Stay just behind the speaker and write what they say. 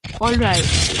All right.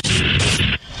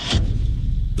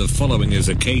 The following is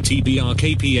a KTBR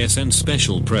KPSN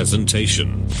special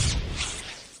presentation.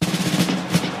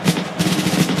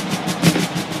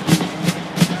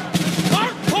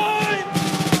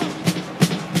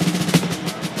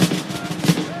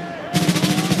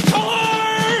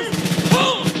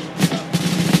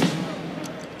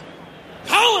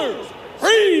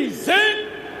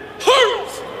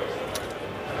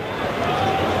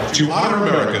 To honor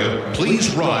America,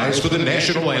 please rise for the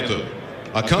national anthem,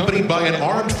 accompanied by an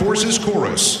Armed Forces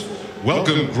chorus.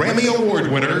 Welcome Grammy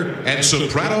Award winner and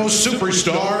soprano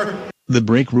superstar, The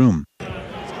Break Room.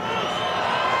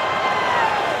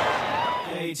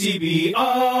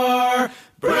 TBR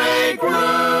Break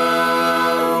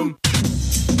Room.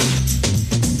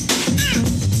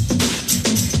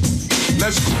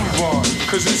 Let's groove on,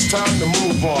 cause it's time to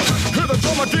move on. Hear the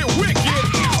drummer get wicked.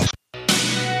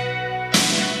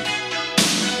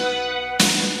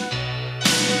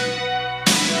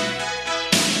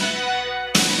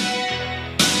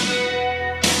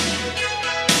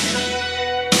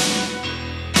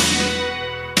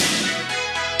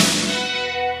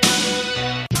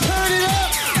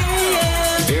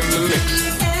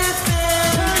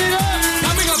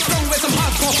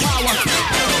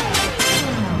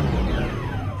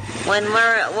 When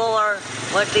we're at war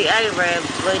with the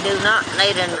Arabs, we do not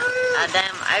need a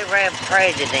damn Arab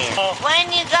president.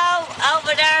 When you go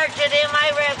over there to them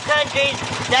Arab countries,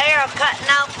 they are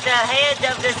cutting off the heads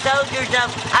of the soldiers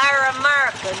of our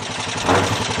Americans.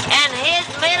 And his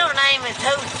middle name is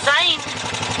Hussein.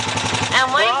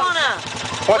 And we wanna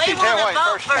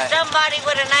vote for somebody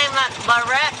with a name like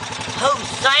Barack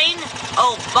Hussein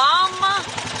Obama.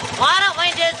 Why don't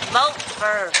we just vote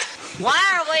for... Why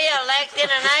are we electing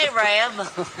an Arab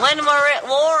when we're at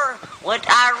war with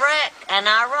Iraq and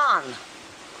Iran?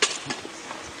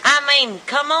 I mean,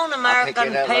 come on,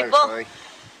 American people.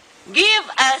 Give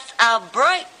us a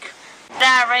break.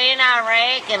 Iran,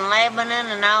 Iraq, and Lebanon,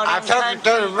 and all them countries. I took it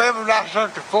to the river, I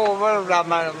took the 4 rivers, I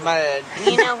made them mad.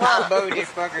 You know what? I moved this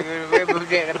fucking river,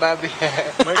 getting above me.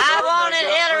 I wanted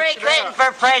Hillary Clinton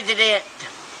for president.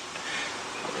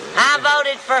 I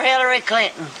voted for Hillary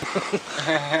Clinton.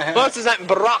 What's his name?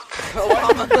 Barack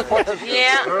Obama.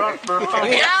 Yeah. No,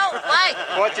 wait.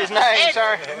 What's his name,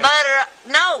 sir?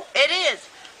 No, it is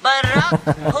Barack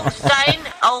Hussein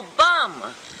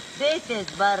Obama. This is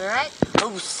Barack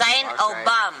Hussein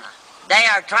Obama. They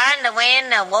are trying to win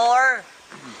the war,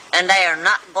 and they are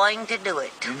not going to do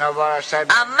it. You know what I said?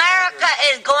 America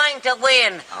is going to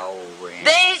win. Oh, win.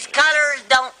 These colors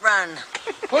don't run.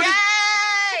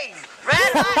 Yay!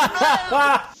 Red,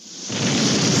 white, blue!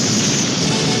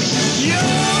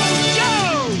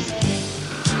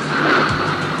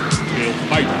 We'll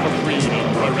fight for freedom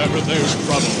wherever there's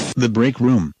trouble. The Break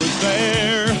Room.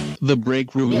 There. The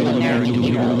Break Room.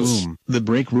 The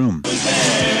Break Room.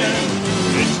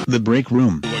 The Break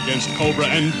Room. Against Cobra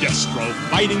and Destro,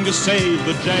 fighting to save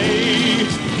the day.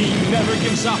 He never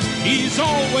gives up, he's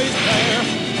always there,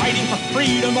 fighting for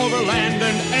freedom over land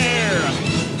and air.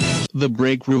 The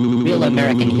Break Room. Real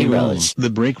American heroes. The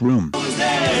Break Room.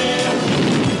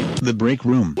 The Break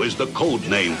Room is the code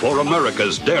name for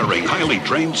America's daring, highly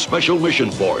trained Special Mission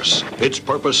Force. Its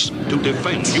purpose, to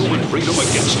defend human freedom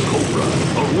against Cobra,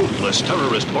 a ruthless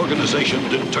terrorist organization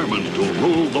determined to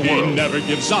rule the world. He never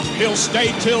gives up, he'll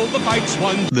stay till the fight's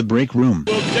won. The Break Room.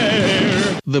 We'll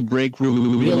dare. The Break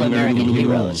Room. Real American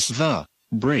heroes. The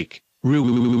Break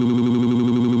Room.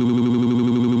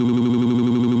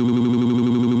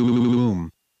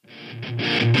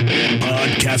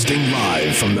 Broadcasting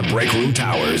live from the Break Room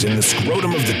Towers in the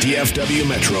scrotum of the DFW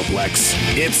Metroplex,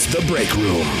 it's The Break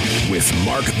Room with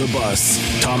Mark the Bus,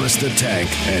 Thomas the Tank,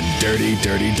 and Dirty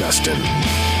Dirty Dustin.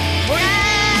 Hooray!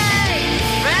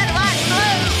 Red, white,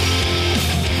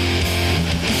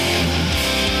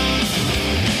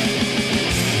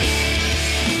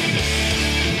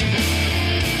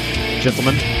 blue!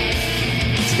 Gentlemen,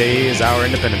 today is our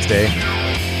Independence Day.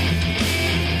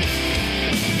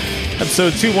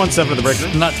 Episode 217 of The Break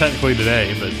Room. Not technically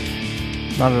today, but...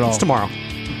 Not at all. It's tomorrow.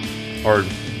 Or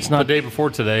it's not the day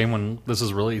before today when this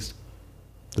is released.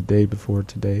 The day before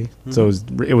today? Mm-hmm. So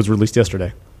it was released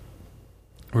yesterday.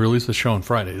 We release the show on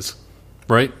Fridays,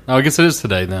 right? Oh, I guess it is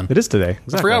today then. It is today.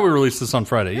 Exactly. I forgot we released this on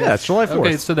Friday. Yeah, it's July 4th.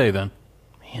 Okay, it's today then.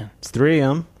 Man. It's 3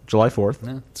 a.m., July 4th.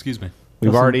 Yeah, excuse me.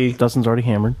 Dustin's already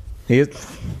hammered.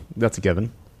 That's a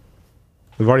given.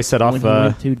 We've already set off... When he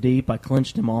went too deep, I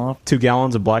clinched him off. 2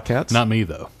 gallons of Black Cats. Not me,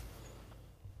 though.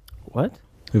 What?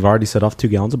 We've already set off 2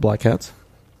 gallons of Black Cats.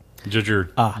 Did your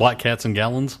Black Cats in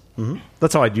gallons? Mm-hmm.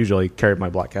 That's how I usually carry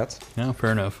my Black Cats. Yeah,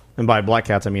 fair enough. And by Black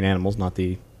Cats, I mean animals, not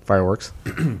the fireworks.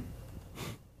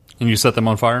 And you set them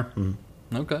on fire?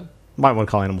 Mm-hmm. Okay. Might want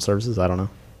to call animal services. I don't know.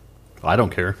 I don't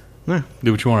care. Yeah.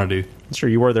 Do what you want to do. Sure,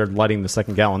 you were there lighting the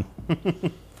second gallon.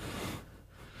 There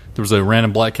was a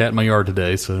random black cat in my yard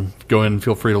today, so go in and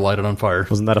feel free to light it on fire.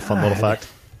 Wasn't that a fun little fact?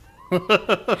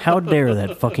 How dare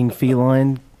that fucking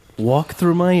feline walk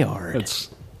through my yard?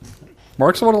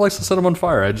 Mark's the one who likes to set them on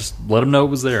fire. I just let him know it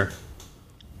was there.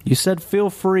 You said feel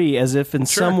free as if in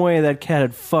some way that cat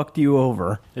had fucked you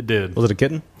over. It did. Was it a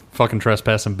kitten? Fucking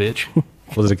trespassing bitch.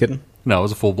 Was it a kitten? No, it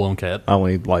was a full-blown cat. I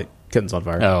only light kittens on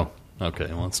fire. Oh, okay.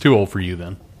 Well, it's too old for you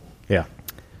then. Yeah.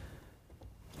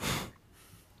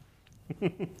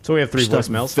 So we have 3 Stuffed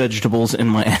voicemails. Vegetables in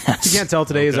my ass. You can't tell,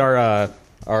 today is our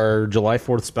July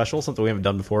 4th special, something we haven't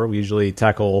done before. We usually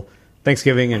tackle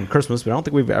Thanksgiving and Christmas, but I don't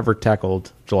think we've ever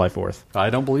tackled July 4th. I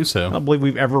don't believe so. I don't believe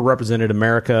we've ever represented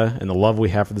America and the love we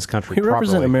have for this country We properly.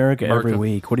 represent America every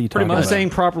week. What are you talking I'm about? saying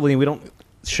properly, we don't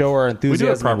show our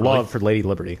enthusiasm and love for Lady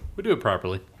Liberty. We do it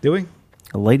properly. Do we?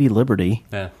 A Lady Liberty?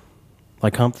 Yeah.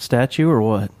 Like hump the statue or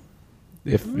what?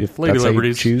 If Lady that's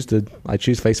Liberties. how you choose I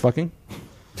choose face fucking.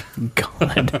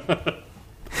 God.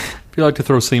 If you like to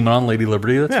throw semen on Lady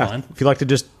Liberty, that's fine. If you like to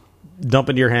just dump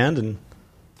into your hand and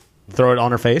throw it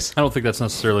on her face. I don't think that's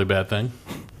necessarily a bad thing.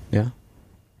 Yeah.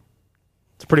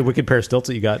 It's a pretty wicked pair of stilts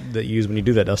that you use when you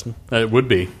do that, Dustin. It would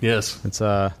be, yes. It's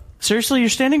Seriously, you're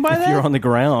standing by that? If you're on the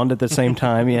ground at the same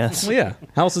time, yes. Well, yeah.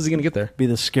 How else is he going to get there? Be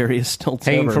the scariest stilts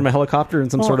Hanging ever. from a helicopter in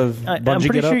some sort of bungee I'm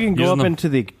pretty sure you can go Using up them. into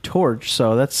the torch,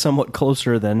 so that's somewhat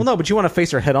closer than... Well, no, but you want to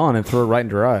face her head on and throw it right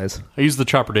into her eyes. I use the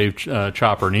Chopper Dave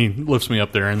chopper, and he lifts me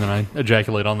up there, and then I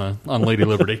ejaculate on Lady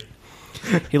Liberty.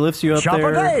 He lifts you up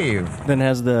Chopper there, Dave. then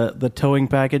has the towing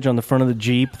package on the front of the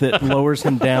Jeep that lowers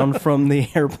him down from the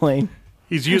airplane.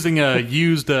 He's using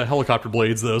used helicopter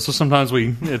blades, though, so sometimes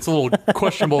it's a little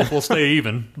questionable if we'll stay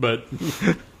even, but...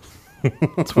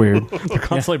 It's weird. They're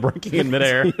constantly breaking in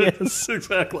midair. Yes,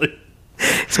 exactly.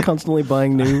 He's constantly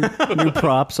buying new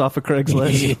props off of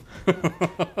Craigslist.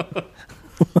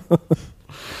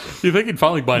 You think he'd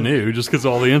finally buy new just because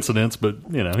of all the incidents, but,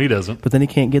 he doesn't. But then he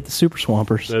can't get the Super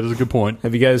Swampers. That is a good point.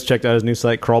 Have you guys checked out his new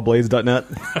site, crawlblades.net?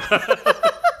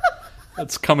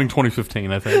 That's coming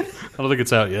 2015, I think. I don't think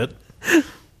it's out yet.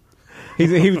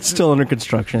 He's still under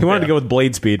construction. He wanted to go with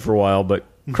blade speed for a while, but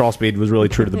crawl speed was really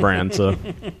true to the brand. So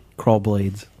Crawl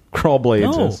Blades. Crawl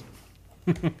Blades No. is.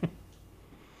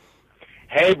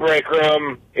 Hey, Break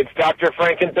Room. It's Dr.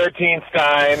 Franken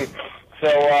 13stein. So,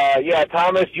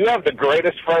 Thomas, you have the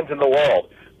greatest friends in the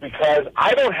world because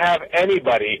I don't have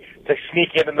anybody to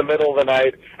sneak in the middle of the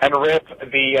night and rip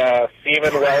the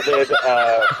semen-welded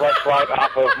fleshlight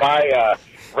off of my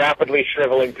rapidly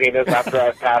shriveling penis after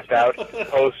I've passed out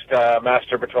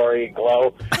post-masturbatory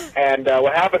glow. And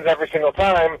what happens every single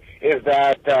time is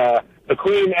that the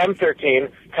Queen M13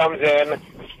 comes in,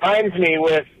 finds me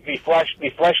with the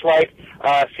fleshlight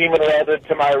semen welded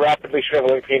to my rapidly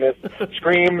shriveling penis,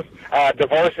 screams,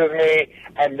 divorces me,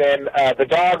 and then the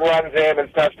dog runs in and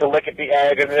starts to lick at the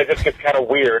edge, and then it just gets kind of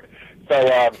weird.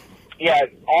 So,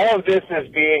 all of this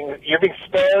you're being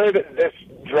spared this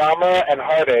drama and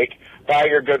heartache by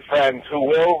your good friends who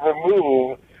will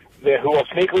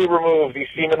sneakily remove the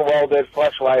semen welded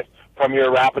fleshlight from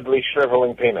your rapidly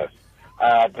shriveling penis.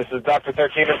 This is Dr.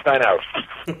 13stein out.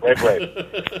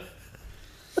 Right.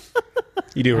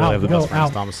 You do really have the best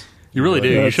friends, Thomas. You really do.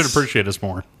 You should appreciate us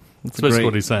more. That's basically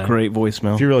what he's saying. Great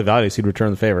voicemail. If you really value us, you'd return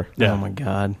the favor. Yeah. Oh, my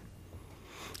God.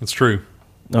 It's true.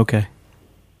 Okay.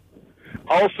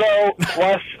 Also,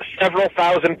 plus several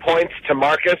thousand points to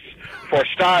Marcus for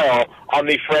style on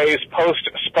the phrase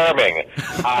post-sperming.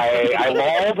 I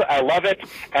love it,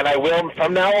 and I will,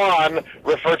 from now on,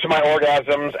 refer to my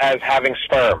orgasms as having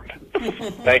spermed.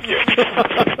 Thank you.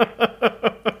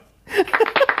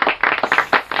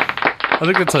 I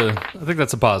think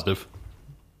that's a positive.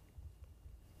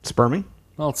 Sperming?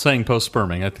 Well, it's saying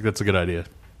post-sperming. I think that's a good idea.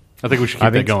 I think we should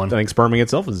keep that going. I think sperming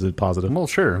itself is a positive. Well,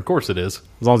 sure. Of course it is.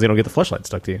 As long as you don't get the fleshlight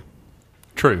stuck to you.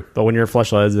 True. But when your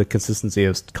fleshlight is the consistency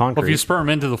of concrete. Well, if you sperm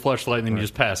into the fleshlight and then you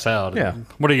just pass out,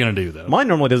 what are you going to do, though? Mine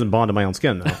normally doesn't bond to my own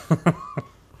skin, though.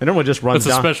 It normally just runs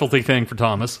That's down. a specialty thing for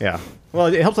Thomas. Yeah. Well,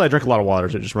 it helps that I drink a lot of water,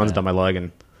 so it just runs down my leg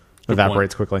and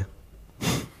evaporates quickly. We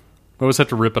always have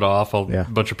to rip it off. A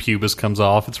bunch of pubis comes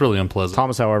off. It's really unpleasant.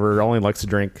 Thomas, however, only likes to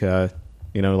drink,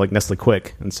 like Nestle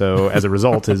Quick. And so, as a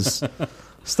result, his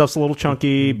stuff's a little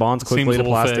chunky, bonds quickly to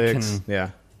plastics.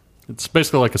 Yeah. It's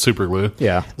basically like a super glue.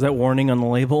 Yeah. Is that warning on the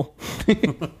label?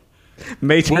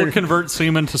 Will convert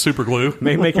semen to super glue.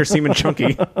 May make your semen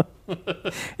chunky.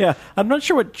 Yeah. I'm not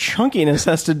sure what chunkiness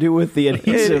has to do with the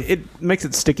adhesive. It makes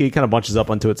it sticky, kind of bunches up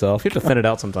onto itself. You have to thin it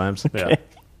out sometimes. Yeah.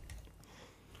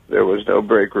 There was no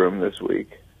break room this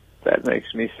week. That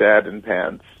makes me sad in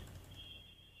pants.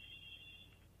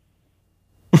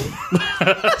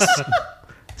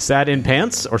 Sad in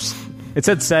pants? Or it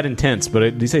said sad intense, but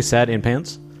did he say sad in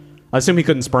pants? I assume he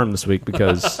couldn't sperm this week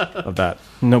because of that.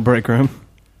 No break room.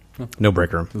 No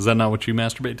break room. Is that not what you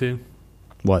masturbate to?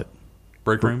 What?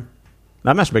 Break room?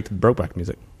 I masturbate to the Brokeback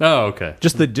music. Oh, okay.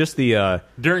 Just the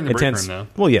during the intense, break room,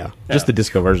 though. Well, yeah, just the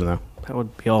disco version though. That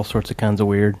would be all sorts of kinds of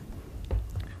weird.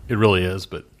 It really is,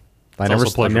 but I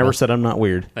never said I'm not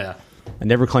weird. Yeah. I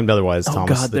never claimed otherwise. Oh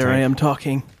Thomas God, the there Tank. I am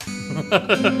talking.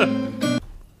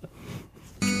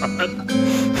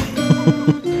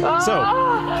 So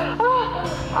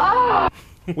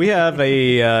we have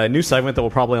a new segment that will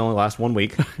probably only last 1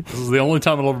 week. This is the only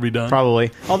time it'll ever be done.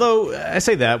 Probably. Although I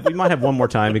say that we might have one more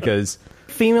time because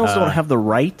females don't have the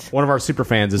right. One of our super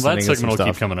fans is That sending us some segment will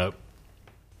stuff. keep coming up.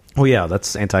 Oh yeah,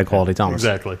 that's anti-quality Thomas.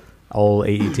 Exactly. Old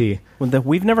AET.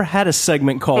 We've never had a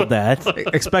segment called that.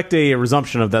 Expect a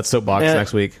resumption of that soapbox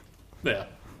next week. Yeah.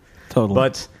 Totally.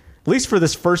 But at least for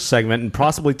this first segment, and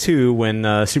possibly two, when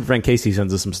Superfriend Casey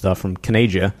sends us some stuff from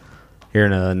Canada here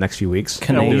in the next few weeks.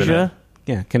 Canada?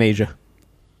 Yeah, Canada.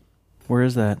 Where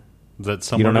is that? Is that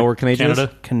somewhere? You don't know where Canada is?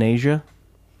 Canada?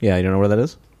 Yeah, you don't know where that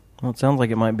is? Well, it sounds like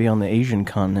it might be on the Asian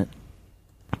continent.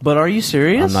 But are you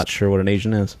serious? I'm not sure what an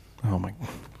Asian is. Oh my.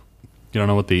 You don't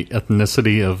know what the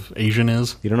ethnicity of Asian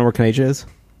is? You don't know where Canada is?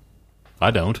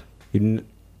 I don't.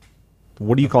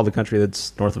 What do you call the country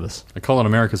that's north of us? I call it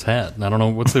America's Hat. And I don't know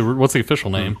what's the official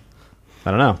name.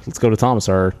 I don't know. Let's go to Thomas.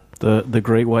 The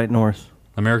Great White North.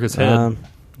 America's Head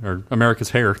or America's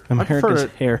Hair.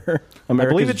 America's Hair.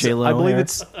 America's J-Lo I believe hair.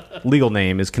 its legal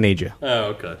name is Canada. Oh,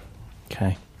 okay.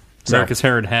 Okay. America's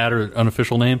Hair and Hat are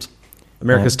unofficial names.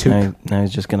 America's Toque. Now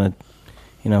he's just gonna,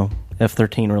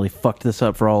 F-13 really fucked this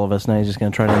up for all of us. Now he's just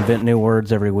gonna try to invent new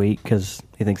words every week because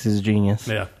he thinks he's a genius.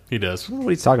 Yeah, he does. What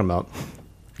are you talking about?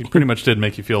 He pretty much did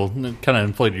make you feel kind of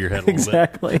inflated your head a little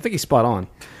Exactly. I think he's spot on.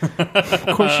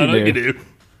 Of course you do. You do.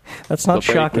 That's not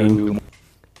shocking.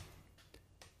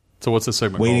 So what's this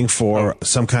segment Waiting called? for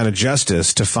some kind of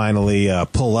justice to finally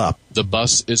pull up. The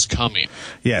bus is coming.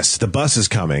 Yes, the bus is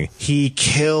coming. He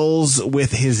kills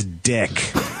with his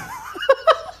dick.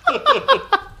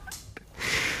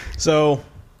 So,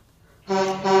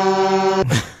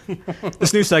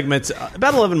 this new segment,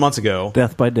 about 11 months ago.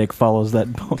 Death by dick follows that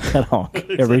honk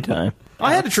every time.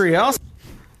 I had a treehouse.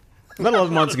 About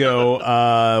 11 months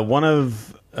ago, one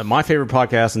of my favorite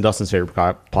podcasts and Dustin's favorite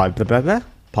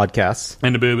podcasts.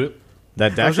 And the boob.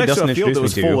 That actually Dustin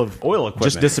introduced me to. Full of oil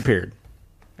equipment. Just disappeared.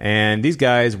 And these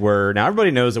guys were... Now, everybody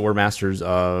knows that we're masters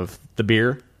of the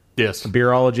beer. Yes.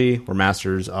 Beerology. We're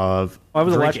masters of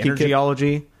drink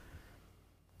energyology.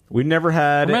 We've never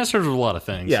had... We're masters of a lot of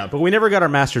things. Yeah, but we never got our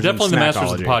masters in snackology. Definitely the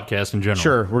masters of the podcast in general.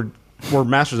 Sure, we're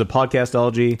masters of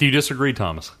podcastology. Do you disagree,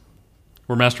 Thomas?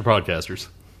 We're master podcasters.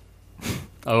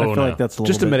 Oh, I feel like that's a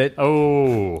little Just admit it.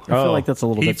 Oh. I feel like that's a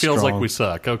little bit He feels strong. like we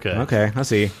suck. Okay. Okay, I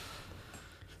see.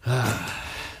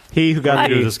 He who got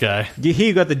this guy. He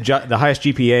who got the highest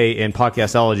GPA in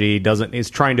podcastology is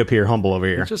trying to appear humble over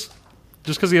here. Just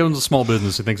because he owns a small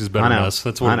business, he thinks he's better than us.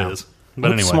 That's what it is. But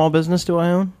What anyway. small business do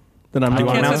I own? That I'm Do you doing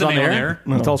want to announce now? it on there?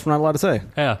 No. You tell us we're not allowed to say.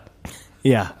 Yeah.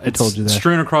 Yeah, I told you that.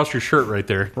 Strewn across your shirt right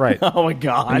there. Right. Oh my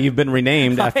God. And you've been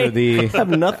renamed after I have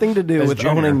nothing to do as with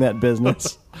junior. owning that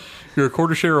business. You're a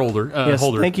quarter share holder. Yes,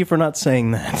 thank you for not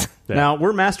saying that. Yeah. Now,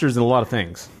 we're masters in a lot of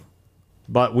things,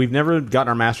 but we've never gotten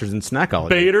our masters in snackology.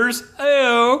 Baiters.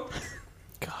 Ayo.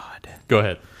 God. Go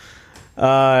ahead.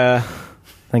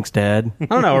 Thanks, Dad. I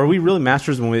don't know. Are we really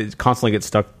masters when we constantly get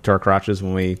stuck to our crotches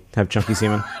when we have chunky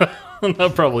semen? No,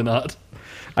 probably not.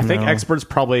 I think No. experts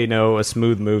probably know a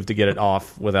smooth move to get it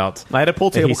off without. I had a pool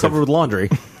table adhesive. covered with laundry.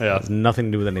 Yeah. It has nothing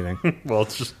to do with anything. Well,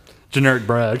 it's just generic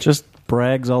brag. Just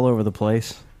brags all over the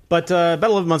place. But about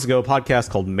 11 months ago, a podcast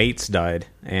called Mates died,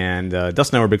 and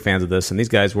Dustin and I were big fans of this, and these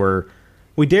guys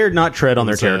we dared not tread on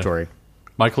their territory.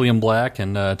 Michael Ian Black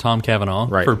and Tom Cavanaugh,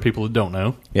 Right. for people that don't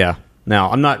know. Yeah.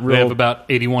 Now, I'm not real... They have about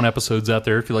 81 episodes out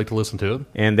there if you'd like to listen to it.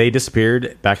 And they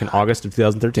disappeared back in August of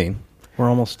 2013. We're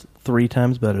almost 3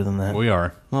 times better than that. We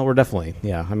are. Well, we're definitely,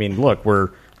 yeah. I mean, look,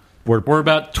 we're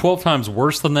about 12 times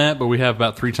worse than that, but we have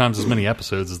about 3 times as many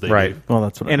episodes as they right. do. Well,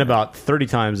 that's what I and meant. about 30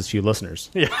 times as few listeners.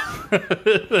 Yeah,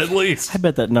 at least. I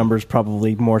bet that number's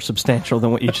probably more substantial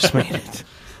than what you just made it.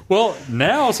 Well,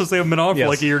 now, since they haven't been on for Yes.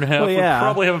 like a year and a half, Well, yeah. we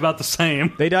probably have about the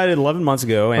same. They died 11 months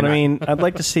ago. And But I mean, I'd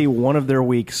like to see one of their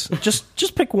weeks.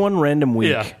 Just pick one random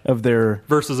week Yeah. of their...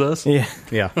 Versus us? Yeah.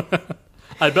 yeah.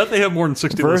 I bet they have more than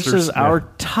 60 Versus listeners. our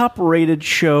top-rated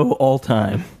show all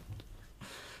time.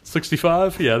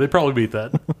 65? Yeah, they probably beat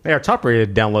that. Hey, our top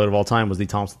rated download of all time was the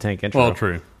Thomas the Tank intro. Well,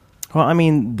 true. Well, I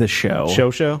mean, the show.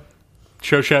 Show?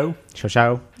 Show. What was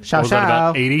that,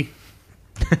 about 80?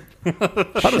 I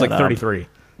thought it was like 33.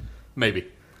 Maybe.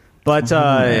 But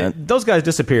those guys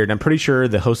disappeared. I'm pretty sure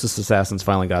the Hostess assassins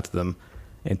finally got to them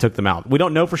and took them out. We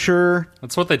don't know for sure.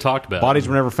 That's what they talked about. Bodies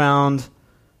were never found,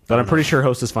 but I'm pretty sure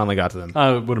Hostess finally got to them.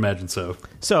 I would imagine so.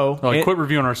 So, quit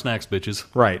reviewing our snacks, bitches.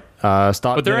 Right. Stop.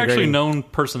 But they're actually known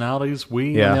personalities.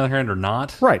 We, on the other hand, are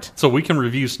not. Right. So we can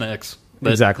review snacks.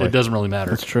 Exactly. It doesn't really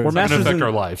matter. That's true. It's going to affect our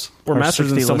lives. We're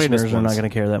masters in so many listeners are disciplines. not going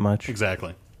to care that much.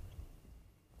 Exactly.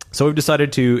 So we've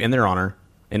decided to,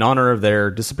 in honor of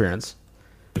their disappearance,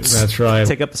 that's right,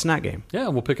 take up the snack game. Yeah,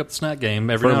 we'll pick up the snack game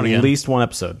every for now and again. at least one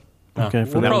episode. Okay,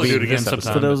 we'll probably do it again For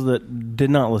sometime. those that did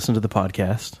not listen to the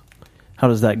podcast, how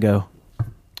does that go?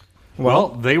 Well,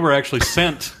 they were actually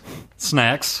sent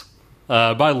snacks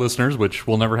by listeners, which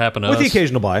will never happen to With us. the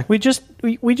occasional buy. We just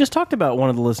talked about one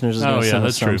of the listeners. Is Oh, gonna yeah, send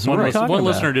that's us some. true. So what are we talking One about?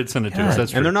 listener did send it to us.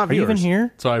 That's true. And they're not Are you even viewers.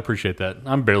 here? So I appreciate that.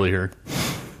 I'm barely here.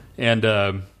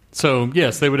 And so,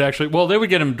 yes, they would actually... Well, they would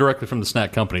get them directly from the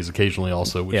snack companies occasionally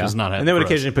also, which is not happening. And they would for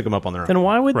us. occasionally pick them up on their own. Then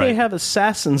why would they Right. have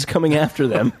assassins coming after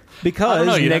them? Because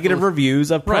negative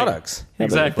reviews of products. Yeah,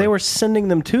 but if they were sending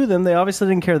them to them, they obviously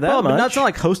didn't care that Well, much. but it's not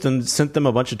like Hostin sent them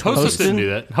a bunch of Hostess didn't do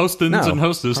that. Hostins and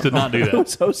Hostess did not do that.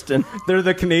 Who's hosting? They're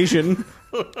the Canadian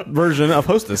version of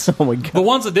Hostess. Oh my god! The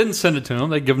ones that didn't send it to them,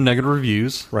 they give them negative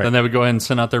reviews. Right. Then they would go ahead and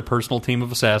send out their personal team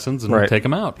of assassins and Right. take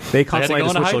them out. They had to constantly go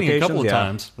had to into switch hiding a couple of locations, yeah.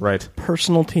 times. Right.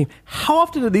 Personal team. How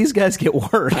often do these guys get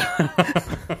word?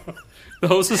 The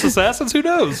Hostess assassins? Who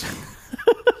knows?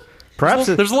 Perhaps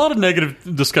there's a lot of negative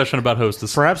discussion about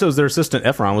Hostess. Perhaps it was their assistant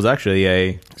Efron was actually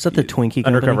a Is that the Twinkie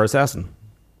undercover company? assassin.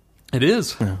 It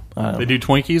is. They do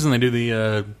Twinkies and they do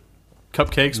the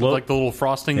cupcakes with like the little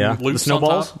frosting Yeah. loops The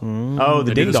snowballs? on top. Oh, the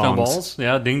They do ding-dongs. snowballs.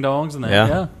 Yeah, ding dongs and that. Yeah.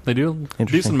 Yeah, they do a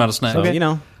decent amount of snacks. So, you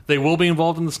know. They will be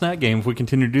involved in the snack game if we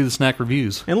continue to do the snack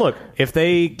reviews. And look, if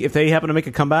they happen to make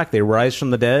a comeback, they rise from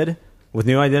the dead with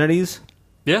new identities.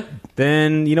 Yeah.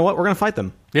 Then you know what? We're going to fight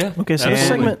them. Yeah. Okay, so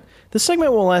this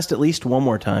segment will last at least one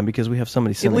more time because we have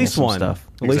somebody At sending least us some one. stuff.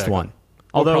 At least one.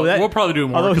 Although we'll probably do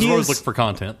more because we're always looking for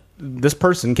content. This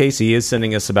person, Casey, is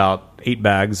sending us about 8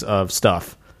 bags of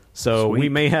stuff. So we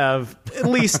may have at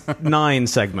least 9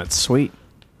 segments. Sweet.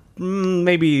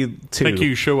 Maybe 2. Thank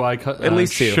you, show At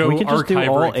least 2. Show We could just do archiver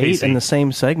all 8 Casey. in the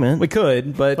same segment. We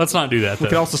could, but Let's not do that. we Though.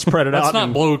 could also spread it out. Let's not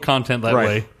and- blow content that Right.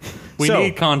 way. We So-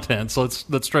 need content, so let's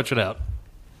stretch it out.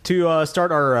 To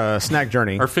start our snack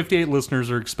journey. Our 58 listeners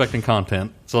are expecting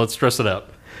content, so let's stress it out.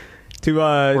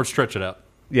 Or stretch it out.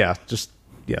 Yeah, stretch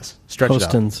it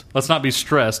out. Hostins. Let's not be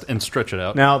stressed and stretch it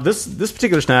out. Now, this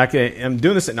particular snack, I'm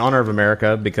doing this in honor of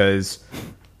America because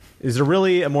is there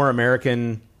really a more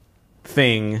American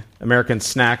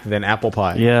snack than apple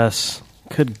pie? Yes.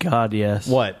 Good God, yes.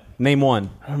 What? Name one.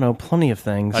 I don't know. Plenty of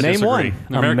things. I Name disagree.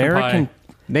 one. American pie.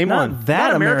 Name Not one. that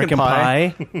Not American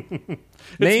pie.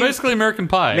 It's basically American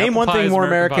pie. Name Apple one pie thing is more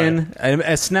American American,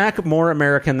 a snack more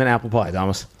American than apple pie,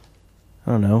 Thomas.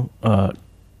 I don't know.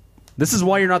 This is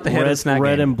why you're not the head of the snack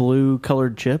red game. and blue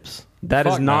colored chips. That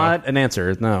is Fuck not an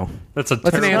answer. No, That's an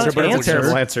an answer, but it's a answer.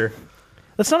 terrible answer.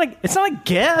 It's not a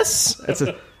guess.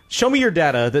 Show me your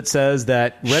data that says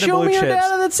that red and Show blue me chips. your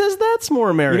data that says that's more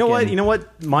American. You know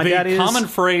what? My dad The is common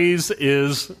phrase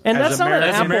is And as that's not an American-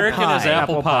 as apple American pie. as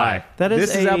apple pie. That is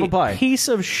This is a apple pie. piece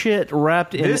of shit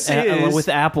wrapped in with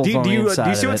apples do on the you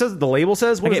inside see what of it says? The label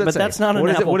says. What Okay, does it but say? that's not an What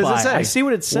is it- apple What does pie. it say? I see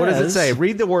what it What does it says. say?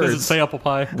 Read the words. Does it say apple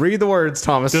pie? Read the words,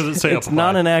 Thomas. Does it say It's apple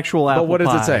not pie? an actual apple what does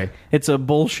it pie. say? It's a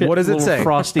bullshit What does it little say?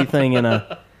 frosty thing in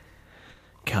a...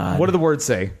 God. What do the words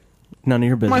say? None of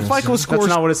your business. My FICO score. That's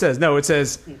not what it says. No, it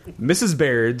says Mrs.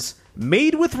 Baird's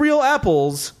made with real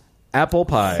apples, apple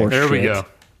pie. There we go.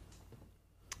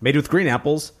 Made with green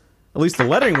apples. At least the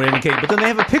lettering would indicate. But then they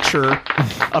have a picture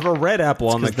of a red apple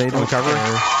on the cover.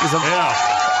 Yeah.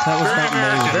 That was not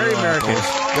made Very American.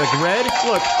 Like red.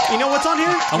 Look, you know what's on here?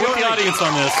 I'm You with know the what- audience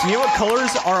on this. You know what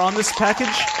colors are on this package?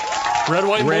 Red,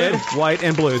 white, and Red, blue. white,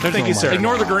 and blue. Thank you, sir.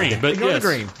 Ignore the green, but Ignore yes. the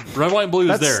green. Red, white, and blue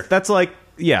is there. That's like,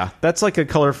 that's like a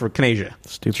color for Canada.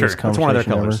 Stupidest That's one of their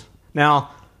conversation colors. ever. Now,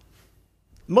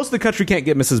 most of the country can't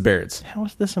get Mrs. Baird's. How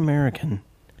is this American?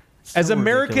 As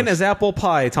American ridiculous. as apple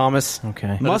pie, Thomas. Okay.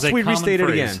 That Must is a we common restate phrase.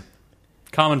 it again?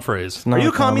 Common phrase. Are you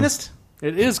a communist?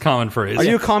 It is common phrase. Are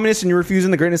you a communist and you're refusing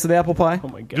the greatness of the apple pie? Oh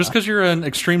my God. Just because you're an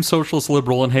extreme socialist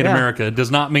liberal and hate Yeah. America does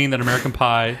not mean that American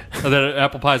pie, that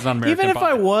apple pie is not American Even if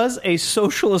pie. I was a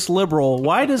socialist liberal,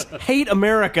 why does hate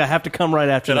America have to come right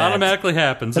after It that? automatically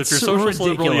happens. That's if you're a socialist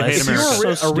liberal, you hate ridiculous. America. If you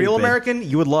were So a real stupid. American,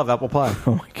 you would love apple pie.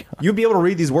 Oh my God. You'd be able to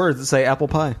read these words that say apple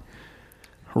pie.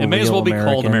 It may as Real well be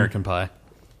called American pie.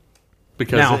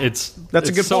 Because Now, it's that's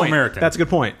a good so point. American. That's a good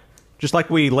point. Just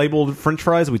like we labeled French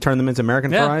fries, we turned them into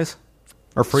American Yeah. fries.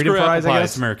 Or freedom Screw fries, apple I pie, guess.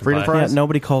 it's American Freedom pie. Yeah, fries.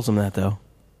 nobody calls them that though.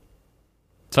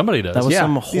 Somebody does. That was Yeah,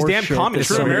 some these damn horseshit communists.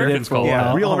 that True somebody Americans did for a call them while.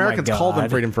 Yeah, real Oh my Americans call them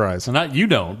God. freedom fries. Well, not you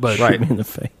don't, but Shoot me in the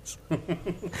face.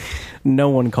 No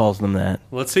one calls them that.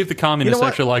 let's see if the communist You know what?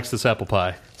 actually likes this apple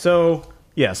pie. So,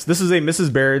 yes, this is a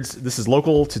Mrs. Baird's. This is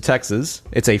local to Texas.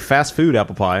 It's a fast food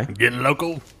apple pie. Getting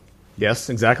local. Yes,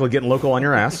 exactly. Getting local on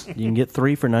your ass. You can get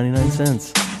 3 for 99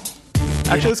 cents.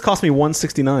 Actually, this cost me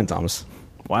 $1.69, Thomas.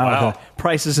 Wow. The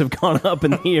prices have gone up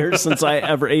in the years since I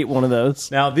ever ate one of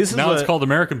those. Now, this is Now it's called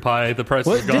American pie. The price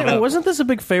has gone up. Wasn't this a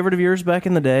big favorite of yours back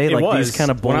in the day? It Like was. these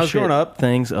kind of bullshit when I was growing up,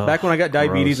 things. Back when I got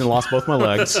diabetes gross. and lost both my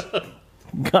legs,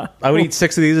 God. I would eat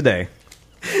 6 of these a day.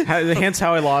 Hence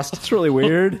how I lost That's really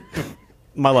weird.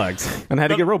 my legs and I had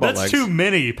to get robot That's legs. too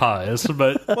many pies,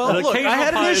 but Well, the look, occasional I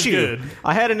had pie an is issue. good.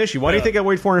 I had an issue. Why do you think I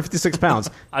weighed 456 pounds?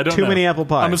 I don't Too know. many apple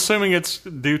pies. I'm assuming it's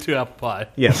due to apple pie.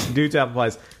 Yes, due to apple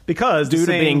pies. Because Due this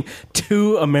to thing, being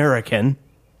too American.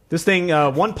 this thing,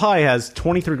 one pie has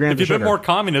 23 grams If you'd of sugar. been more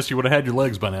communist, you would have had your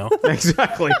legs by now.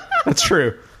 Exactly. That's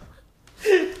true.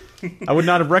 I would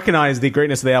not have recognized the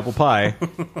greatness of the apple pie,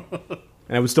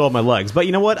 and I would still have my legs. But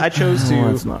you know what? I chose to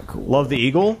that's not cool. love the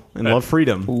eagle and love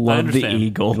freedom. Love the understand.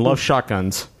 eagle. And love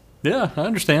shotguns. Yeah, I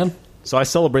understand. So I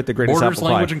celebrate the greatest Borders, apple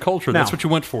pie. language, and culture. That's Now, what you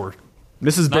went for.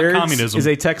 Mrs. not Baird's communism. is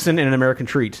a Texan and an American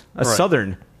treat. A Right.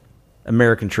 Southern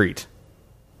American treat.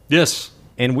 Yes.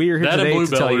 And we are here That and today to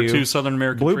Bluebell tell are you... two Southern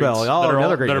American Bluebell, treats oh, that, are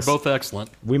another that are greatness. both excellent.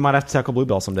 We might have to tackle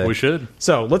Bluebell someday. We should.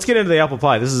 So let's get into the apple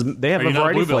pie. They have Are a you not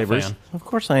a variety of Bluebell flavors. fan? Of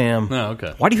course I am. No,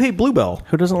 okay. Why do you hate Bluebell?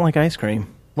 Who doesn't like ice cream?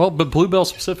 Well, but Bluebell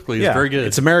specifically is very good.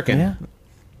 It's American. Yeah.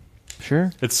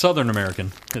 Sure. It's Southern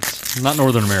American. It's not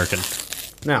Northern American.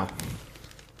 Now,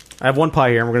 I have one pie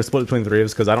here, and we're going to split between the three of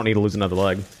us because I don't need to lose another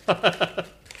leg.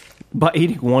 By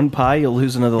eating one pie, you'll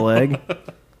lose another leg. I'm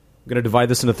going to divide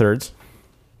this into thirds.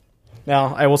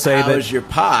 Now, I will say that your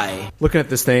pie? looking at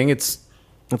this thing, it's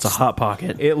a Hot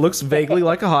Pocket. It looks vaguely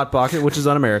like a Hot Pocket, which is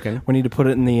un-American. We need to put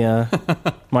it in the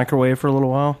microwave for a little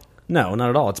while. No, not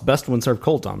at all. It's best when served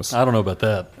cold, Thomas. I don't know about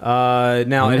that.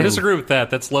 Now, I it disagree with that.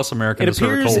 That's less American It to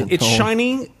serve appears cold. it's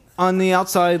shiny on the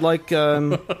outside, like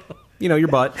your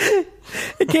butt.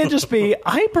 It can't just be,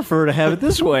 I prefer to have it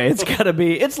this way. It's got to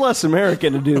be, it's less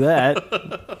American to do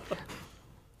that.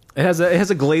 It has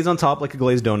a glaze on top, like a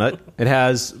glazed donut. It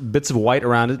has bits of white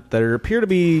around it that appear to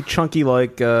be chunky,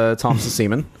 like Thomas's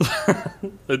semen.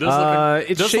 It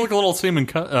does look a little semen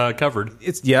covered.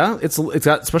 It's got,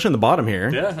 especially in the bottom here.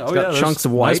 Yeah, It's got chunks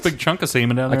of white. Nice big chunk of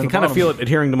semen down I there. can kind of feel it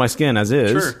adhering to my skin as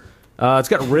is. Sure. It's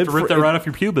got rib. Rip that right off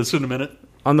your pubis in a minute.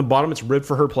 On the bottom, it's rib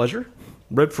for her pleasure,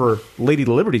 rib for Lady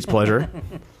Liberty's pleasure,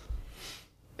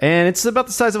 and it's about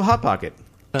the size of a Hot Pocket.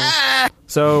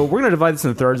 So we're going to divide this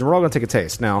into thirds, and we're all going to take a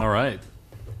taste. Now, all right.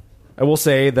 I will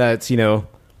say that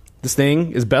this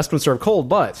thing is best when served cold,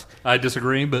 but I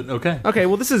disagree. But okay. Okay,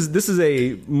 well this is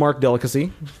a marked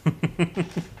delicacy.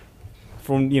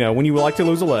 From when you would like to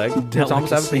lose a leg, Thomas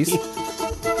have a piece.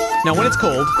 Now, when it's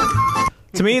cold,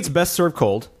 to me, it's best served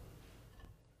cold.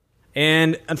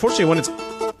 And unfortunately,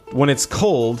 when it's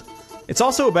cold, it's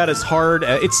also about as hard.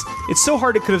 It's so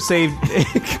hard it could have saved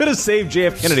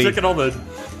JF Kennedy. Sticking all the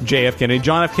JF Kennedy,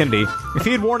 John F. Kennedy. If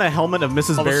he had worn a helmet of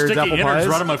Mrs. all the Baird's sticky apple innards pies,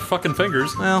 right on my fucking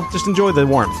fingers. well, just enjoy the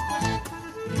warmth.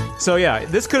 So yeah,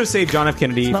 this could have saved John F.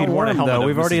 Kennedy if It's he'd not worn a warm, helmet. though. Of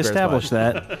We've Mrs. already Baird's established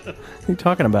pies. that. What are you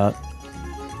talking about?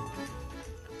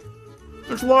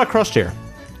 There's a lot of crust here.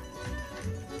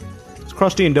 It's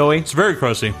crusty and doughy. It's very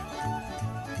crusty.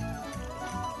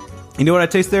 You know what I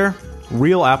taste there?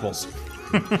 Real apples.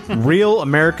 Real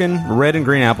American red and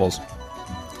green apples.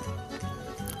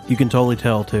 You can totally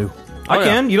tell, too. I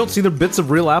can. You don't see the bits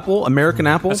of real apple, American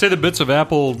apple? I say the bits of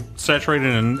apple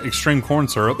saturated in extreme corn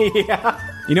syrup. Yeah.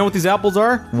 You know what these apples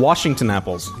are? Washington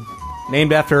apples.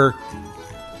 Named after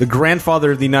the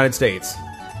grandfather of the United States.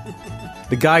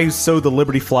 The guy who sewed the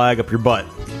Liberty flag up your butt.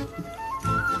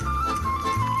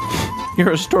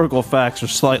 Your historical facts are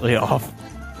slightly off.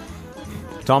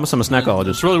 Thomas, I'm a snackologist.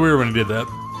 It's really weird when he did that.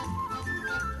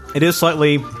 It is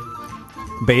slightly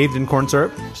bathed in corn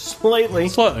syrup. Slightly.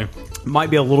 Might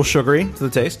be a little sugary to the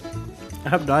taste. I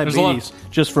have diabetes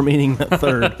just from eating that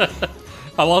third.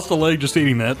 I lost a leg just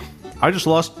eating that. I just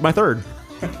lost my third.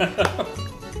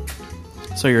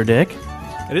 So you're a dick?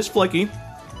 It is flaky.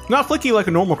 Not flaky like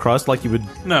a normal crust, like you would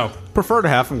prefer to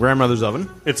have from grandmother's oven.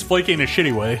 It's flaky in a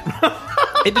shitty way.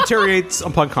 It deteriorates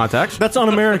upon contact. That's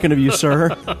un-American of you, sir.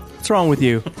 What's wrong with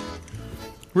you?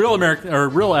 Real American or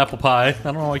real apple pie. I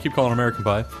don't know why I keep calling it American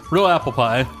pie. Real apple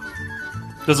pie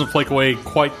doesn't flake away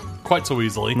quite so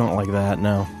easily. Not like that,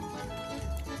 no.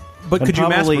 But And could you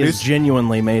mass probably produce? is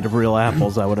genuinely made of real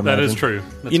apples, I would imagine. That is true.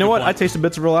 You know what? I tasted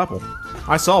bits of real apple.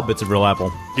 I saw bits of real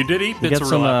apple. You did eat You bits got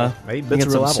of real some, apple. I ate you bits got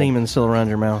of some real apple. semen still around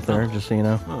your mouth there, just so you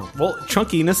know. Oh, well,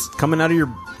 chunkiness coming out of your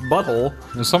butthole.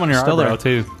 There's some on your Still eyebrow,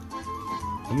 there. too.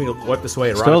 Let me wipe this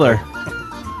away. Still there.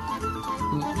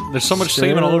 There's so much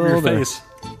semen all over your Still there. face.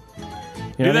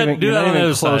 You're not even on the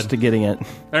other close side. to getting it.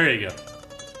 There you go.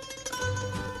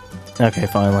 Okay,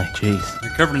 finally. Jeez.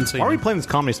 You're covered in semen. Why are we playing this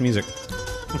communist music?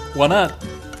 Why not?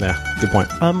 Yeah, good point.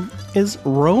 Is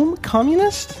Rome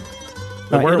communist?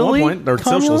 They were at one Italy point. They're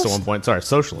socialist communist? at one point. Sorry,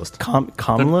 socialist. Communist?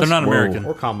 They're not Whoa. American.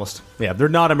 Or communist. Yeah, they're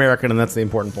not American, and that's the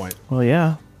important point. Well,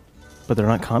 yeah. But they're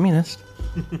not communist.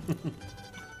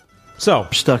 So,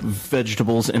 Stuck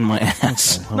vegetables in my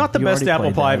ass. not the You best already apple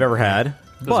played pie that. I've ever had,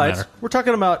 but matter. we're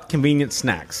talking about convenient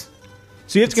snacks.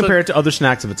 So you have to compare it to other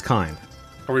snacks of its kind.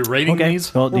 Are we rating Okay.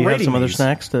 these? Well, do you We're have some rating other these.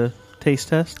 snacks to taste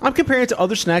test? I'm comparing it to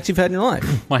other snacks you've had in your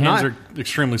life. My hands Not- are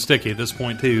extremely sticky at this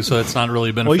point, too, so it's not really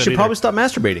a benefit Well, you should either. probably stop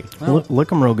masturbating. Lick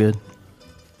them real good.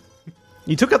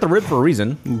 You took out the rib for a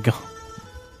reason. Go.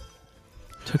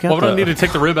 Took out Why would I need to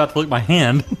take the rib out to lick my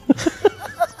hand?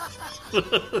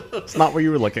 It's not where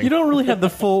you were looking. You don't really have the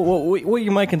full, what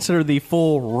you might consider the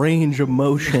full range of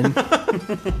motion.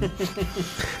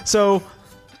 So,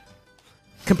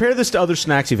 compare this to other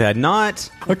snacks you've had. Not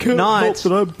help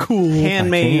that I'm cool.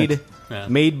 handmade, Yeah.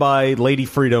 made by Lady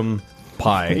Freedom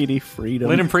pie. Lady Freedom.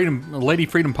 Lady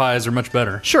Freedom pies are much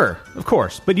better. Sure, of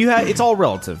course, but it's all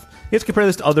relative. You have to compare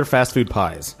this to other fast food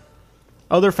pies,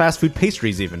 other fast food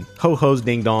pastries, even ho-hos,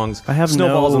 ding-dongs, I have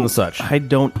snowballs, no, and the such. I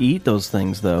don't eat those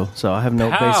things, though, so I have no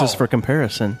How? basis for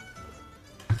comparison.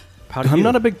 How do I'm you?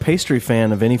 not a big pastry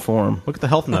fan of any form. Look at the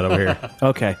health nut over here.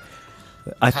 Okay.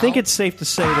 I think it's safe to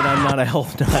say that I'm not a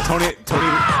health nut.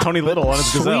 Tony Little on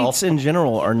his gazelle. Sweets in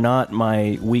general are not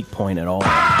my weak point at all.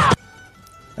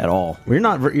 At all. Well,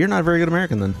 you're not a very good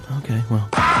American then. Okay, well.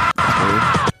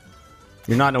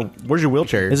 You're not. Where's your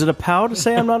wheelchair? Is it a pow to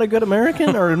say I'm not a good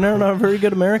American or not a very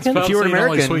good American? If you were an Say you don't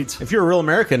like American, sweets. if you're a real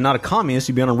American, not a communist,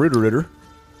 you'd be on a rooter,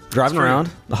 driving true. around,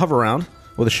 a hover around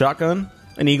with a shotgun,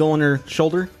 an eagle on your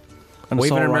shoulder, An waving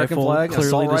assault an American rifle flag, an clearly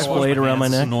assault rifle. displayed around my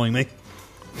It's neck. annoying me.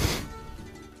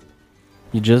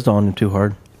 You jizzed on him too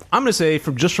hard. I'm going to say,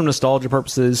 from nostalgia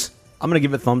purposes, I'm going to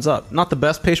give it thumbs up. Not the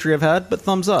best pastry I've had, but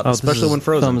thumbs up, Oh, this especially is when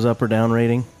frozen. Thumbs up or down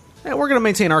rating. Yeah, we're going to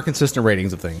maintain our consistent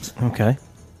ratings of things. Okay.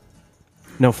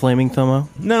 No flaming thumbo?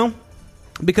 No,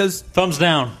 because thumbs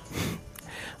down.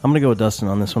 I'm going to go with Dustin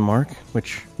on this one, Mark,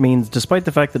 which means despite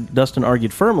the fact that Dustin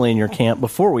argued firmly in your camp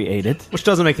before we ate it, which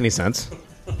doesn't make any sense,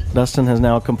 Dustin has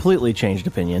now completely changed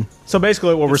opinion. So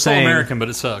basically what we're It's still saying... American, but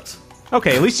it sucks.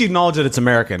 Okay, at least you acknowledge that it's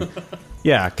American.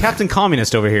 Yeah, Captain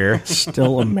Communist over here.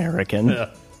 Still American.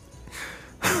 Yeah.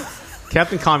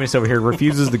 Captain Communist over here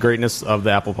refuses the greatness of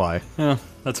the apple pie. Yeah,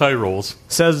 that's how he rolls.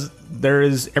 Says there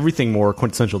is everything more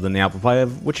quintessential than the apple pie,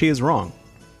 of which he is wrong.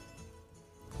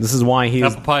 This is why he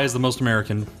is... Apple pie is the most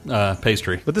American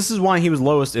pastry. But this is why he was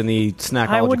lowest in the snackology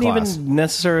I wouldn't class. even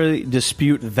necessarily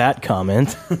dispute that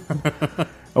comment.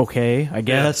 Okay, I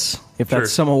guess. If sure.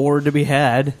 that's some award to be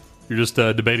had. You're just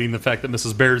debating the fact that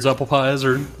Mrs. Baird's apple pies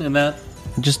are in that?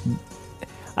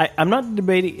 I'm not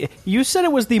debating. You said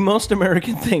it was the most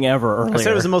American thing ever earlier. I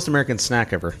said it was the most American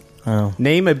snack ever. Oh.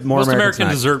 Name a more Most American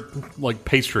snack. dessert, like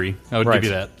pastry. I would Right.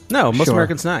 give you that. No, most Sure.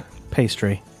 American snack.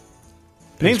 Pastry.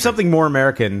 Name something more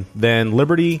American than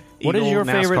Liberty, What is Eagle, your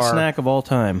favorite NASCAR. snack of all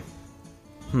time?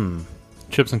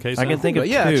 Chips and queso. I can think of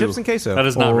Yeah, two. chips and queso. That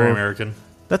is not Or- very American.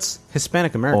 That's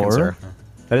Hispanic American, Or- sir.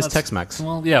 That is That's- Tex-Mex.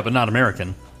 Well, yeah, but not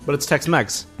American. But it's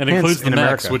Tex-Mex. It Hence, includes the in Mex,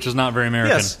 America. which is not very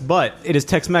American. Yes, but it is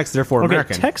Tex-Mex, therefore Okay,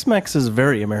 American. Tex-Mex is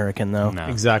very American, though. No.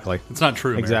 Exactly. It's not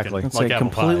true American. Exactly. It's like a apple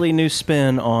completely new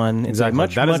spin on... It's Exactly. a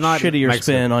much, That is much not shittier Mexican.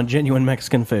 spin on genuine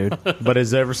Mexican food. But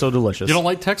it's ever so delicious. You don't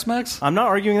like Tex-Mex? I'm not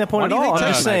arguing that point Why at do you all. think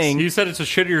I'm just Tex-Mex? saying... You said it's a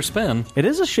shittier spin. It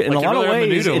is a shit. In Like a lot you'd of rather have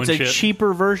ways, menudo it's and a shit.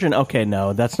 cheaper version. Okay,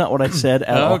 no, that's not what I said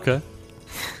at all. Oh, okay.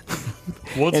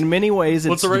 In many ways,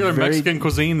 What's it's the regular very, Mexican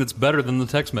cuisine that's better than the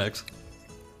Tex-Mex?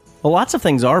 Well, lots of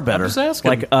things are better. I'm just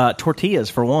asking. Like tortillas,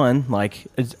 for one. Like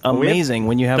it's amazing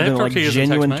when you have They have them like tortillas in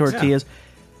genuine Tex-Mex? tortillas.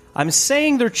 I'm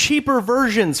saying they're cheaper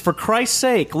versions. For Christ's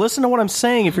sake, listen to what I'm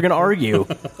saying. If you're going to argue,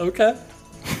 Okay.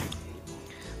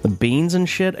 the beans and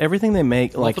shit, everything they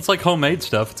make, Well, like if it's like homemade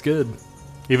stuff, it's good.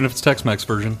 Even if it's Tex-Mex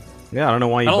version. Yeah, I don't know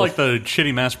why I you don't both- like the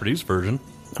shitty mass-produced version.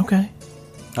 okay,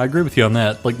 I agree with you on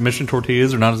that. Like Mission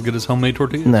tortillas are not as good as homemade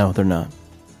tortillas. no, they're not.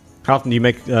 How often do you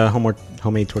make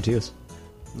homemade tortillas?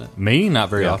 Me, not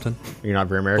very Yeah. often. You're not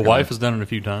very The American. wife has done it a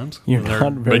few times. You're and they're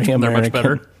not very They're much American.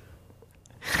 better.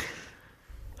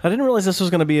 I didn't realize this was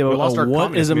going to be a lost our what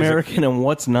communist is music. American and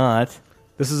what's not.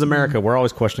 This is America. We're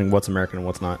always questioning what's American and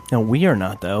what's not. No, we are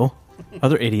not though.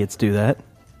 Other idiots do that.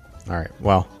 All right.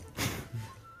 Well,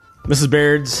 Mrs.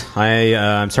 Baird's,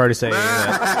 I'm sorry to say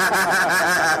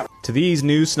that to these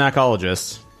new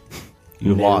snackologists,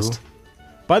 you've lost.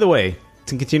 By the way,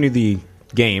 to continue the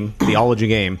game, the ology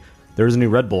game, there's a new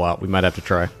Red Bull out we might have to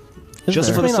try.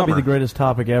 Just for the may not summer. be the greatest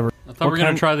topic ever. I thought we were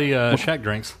going to try the Shack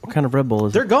drinks. What kind of Red Bull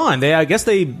is They're gone. I guess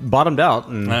they bottomed out.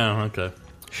 And Oh, okay.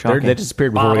 they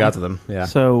disappeared before we got to them. Yeah.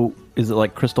 So, is it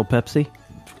like Crystal Pepsi?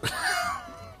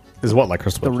 Is what, like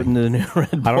Crystal Pepsi? The new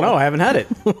Red Bull? I don't know. I haven't had it.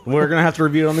 We're going to have to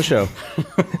review it on the show.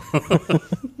 I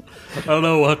don't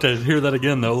know. We'll have to hear that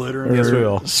again, though, later. Yes, we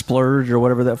will. Splurge or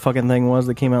whatever that fucking thing was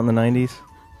that came out in the 90s.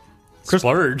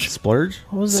 Splurge. Splurge?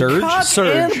 What was it? Surge? Cock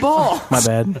Surge. and ball. My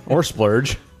bad. Or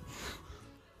Splurge.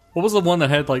 What was the one that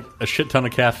had like a shit ton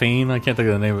of caffeine? I can't think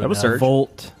of the name of it. That was now. Surge.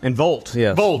 Volt. And Volt,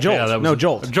 yes. Volt. Jolt. Yeah, that was No,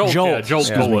 Jolt. Jolt. Yeah, Jolt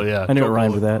Cola, yeah. I knew it Jolt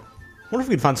rhymed Cola. with that. I wonder if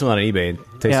we could find something on eBay.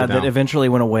 Taste Yeah, it that now. eventually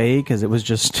went away because it was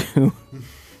just too...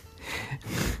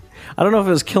 I don't know if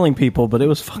it was killing people, but it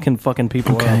was fucking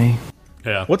people up.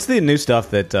 Yeah. What's the new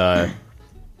stuff that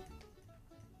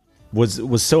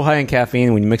was so high in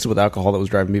caffeine when you mix it with alcohol that was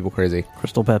driving people crazy?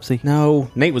 Crystal Pepsi?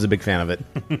 No. Nate was a big fan of it.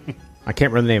 I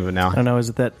can't remember the name of it now. I don't know, is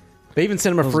it that... They even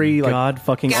sent him a free, like... God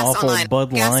fucking awful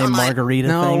Bud Lime margarita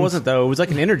No, thing? it wasn't, though. It was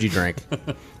like an energy drink.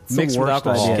 It's mixed the with worst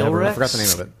alcohol. idea ever. I forgot the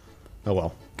name of it. Oh,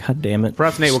 well. God damn it.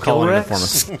 Perhaps Nate will call it in for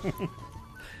Skillrex? us.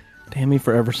 Damn me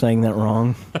for ever saying that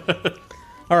wrong.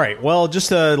 All right, well, just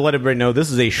to let everybody know,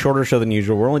 this is a shorter show than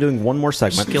usual. We're only doing one more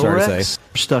segment. Sorry to say.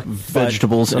 Stuck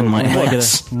vegetables in my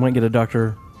might get a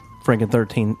Dr.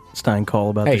 Franken-13 call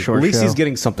about Hey, the short at least show. he's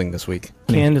getting something this week.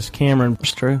 Candace Cameron,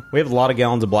 it's true. We have a lot of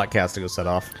gallons of Black Cast to go set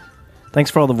off. Thanks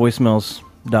for all the voicemails,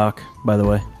 Doc, by the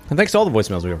way. And thanks to all the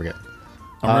voicemails we ever get.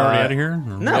 Are we already out of here?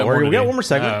 No, we got one more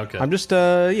segment. Oh, okay. I'm just,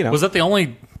 Was that the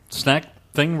only snack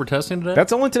thing we're testing today?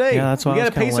 That's only today. Yeah, that's why we I was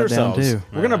got to pace kinda let down, ourselves. too.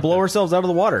 We're going to blow ourselves out of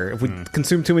the water if we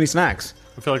consume too many snacks.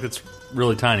 I feel like it's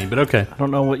really tiny, but okay. I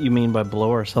don't know what you mean by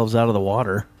blow ourselves out of the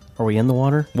water. Are we in the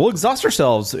water? We'll exhaust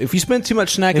ourselves if you spend too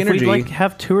much snack energy. If we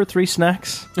have 2 or 3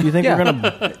 snacks, do you think we're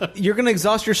gonna? You're gonna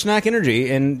exhaust your snack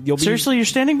energy, and you'll be Seriously, you're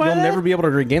standing by You'll that? never be able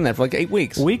to regain that for like 8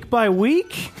 weeks. Week by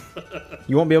week?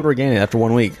 You won't be able to regain it after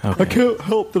 1 week. Okay. I can't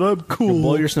help that I'm cool. You'll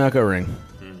blow your snack O-ring.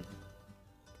 All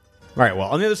right. Well,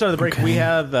 on the other side of the break, we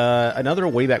have another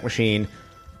Wayback Machine.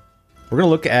 We're gonna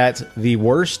look at the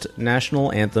worst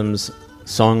national anthems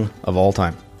sung of all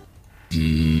time.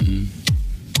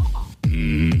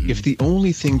 If the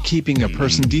only thing keeping a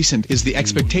person decent is the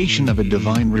expectation of a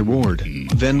divine reward,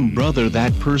 then brother,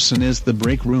 that person is the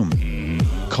break room.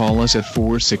 Call us at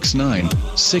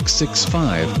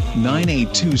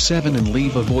 469-665-9827 and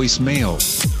leave a voicemail.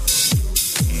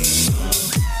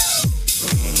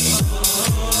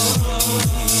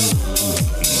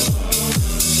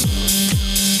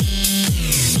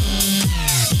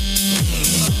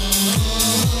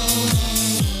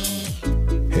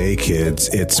 Hey kids,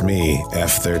 it's me,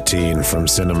 F13 from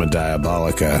Cinema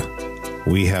Diabolica.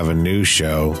 We have a new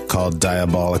show called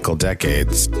Diabolical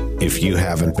Decades. If you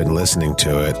haven't been listening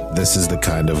to it, this is the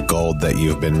kind of gold that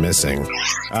you've been missing.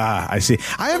 Ah, I see.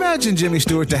 I imagine Jimmy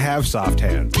Stewart to have soft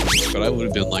hands. But I would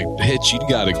have been like, bitch, you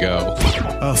gotta go.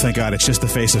 Oh, thank God, it's just the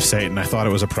face of Satan. I thought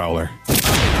it was a prowler.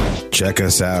 Check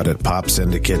us out at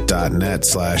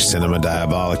popsyndicate.net/Cinema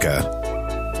Diabolica.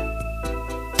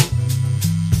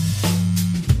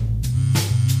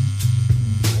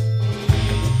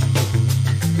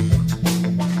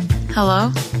 Hello?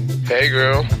 Hey,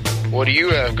 girl. What do you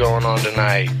have going on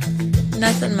tonight?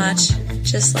 Nothing much.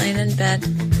 Just laying in bed.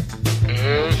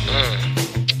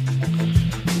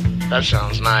 That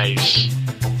sounds nice.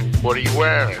 What are you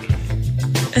wearing?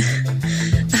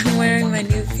 I'm wearing my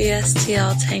new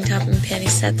VSTL tank top and panty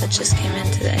set that just came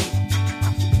in today.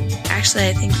 Actually,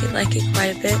 I think you'd like it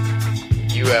quite a bit.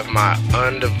 You have my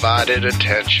undivided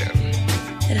attention.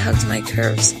 It hugs my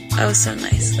curves oh so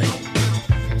nicely.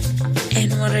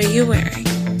 And what are you wearing?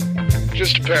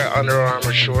 Just a pair of Under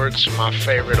Armour shorts and my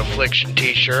favorite Affliction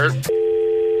t-shirt.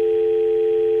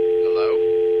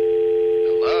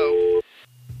 Hello?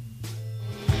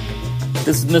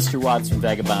 This is Mr. Watts from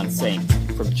Vagabond Saint.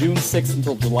 From June 6th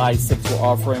until July 6th, we're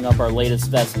offering up our latest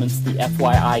vestments, the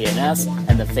FYINS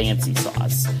and the Fancy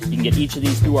Sauce. You can get each of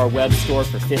these through our web store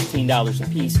for $15 a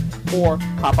piece, or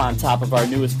hop on top of our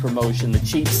newest promotion, the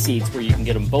Cheap Seats, where you can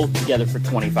get them both together for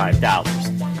 $25.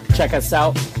 Check us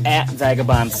out at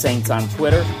Vagabond Saints on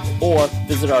Twitter, or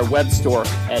visit our web store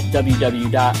at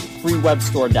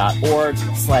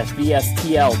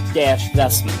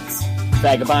www.freewebstore.org/VSTL-vestments.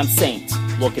 Vagabond Saints,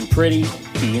 looking pretty,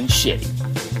 being shitty.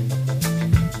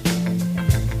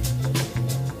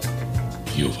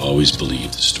 You have always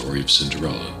believed the story of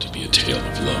Cinderella to be a tale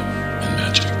of love and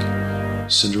magic.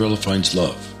 Cinderella finds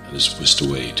love and is whisked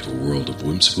away to a world of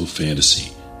whimsical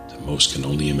fantasy that most can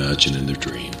only imagine in their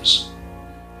dreams.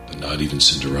 But not even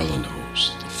Cinderella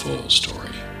knows the full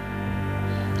story.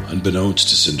 Unbeknownst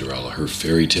to Cinderella, her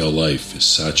fairy tale life is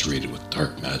saturated with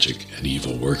dark magic and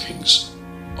evil workings,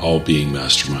 all being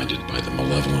masterminded by the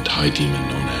malevolent high demon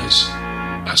known as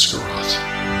Ascaroth.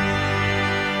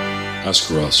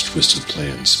 Ascaroth's twisted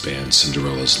plans span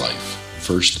Cinderella's life,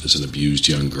 first as an abused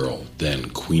young girl, then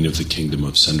Queen of the Kingdom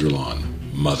of Cinderlon,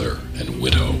 mother and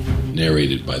widow.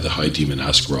 Narrated by the high demon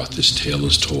Ascaroth, this tale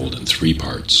is told in 3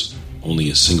 parts. Only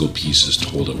a single piece is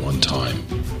told at one time,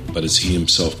 but as he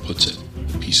himself puts it,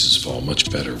 the pieces fall much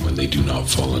better when they do not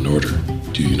fall in order.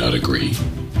 Do you not agree?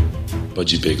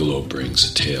 Budgie Bigelow brings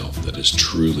a tale that is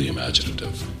truly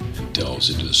imaginative and delves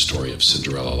into the story of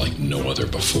Cinderella like no other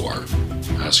before.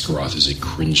 Ascaroth is a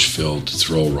cringe-filled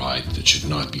thrill ride that should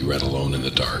not be read alone in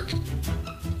the dark.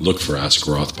 Look for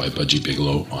Ascaroth by Budgie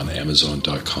Bigelow on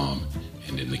Amazon.com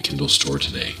and in the Kindle store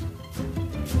today.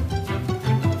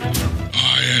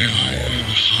 I am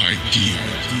High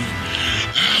Demon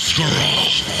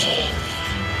Ascaroth.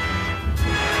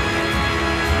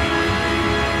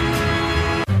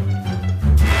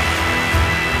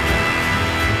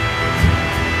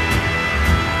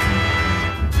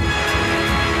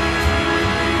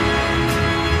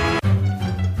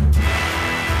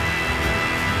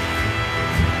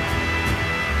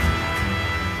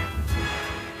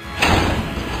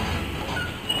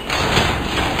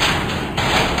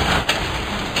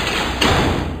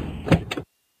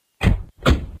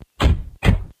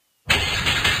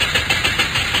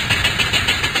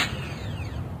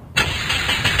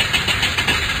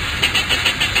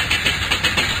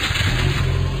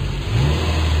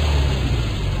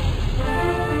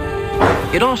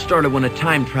 It all started when a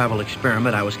time travel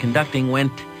experiment I was conducting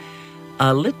went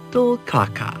a little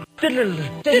caca.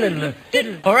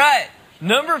 All right,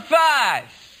 number 5.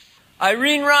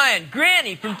 Irene Ryan,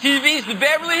 Granny from TV's The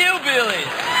Beverly Hillbillies.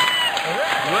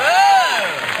 Whoa!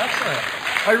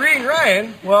 Excellent. Irene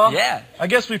Ryan, well, yeah. I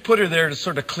guess we put her there to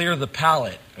sort of clear the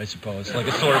palate, I suppose, like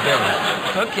a sore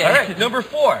belly. Okay. All right, number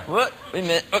 4. What? Wait a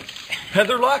minute. Okay.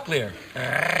 Heather Locklear.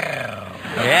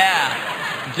 Yeah.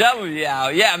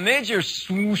 Yeah, major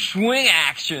swing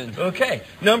action. Okay,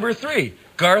 number 3,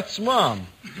 Garth's mom.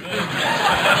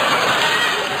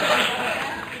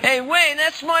 Hey, Wayne,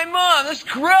 that's my mom. That's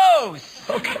gross.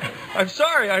 Okay, I'm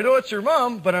sorry. I know it's your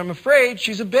mom, but I'm afraid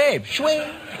she's a babe. Swing.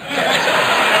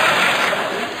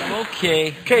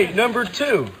 Okay. Okay, number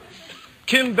 2,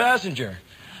 Kim Basinger.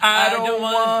 I don't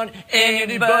want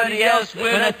anybody else.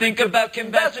 When I think about Kim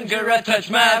Basinger, I touch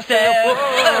myself.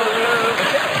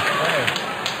 Okay.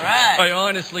 Right. I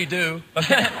honestly do. And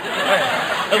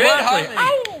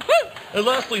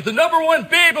lastly, the number 1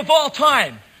 babe of all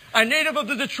time, a native of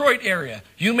the Detroit area.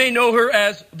 You may know her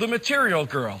as the Material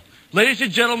Girl. Ladies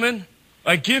and gentlemen,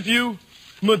 I give you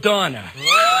Madonna.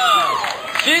 Whoa.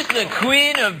 She's the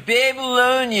queen of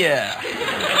Babylonia.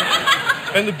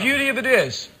 And the beauty of it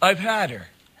is, I've had her.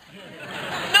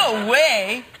 No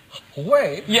way.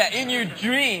 Wait. Yeah, in your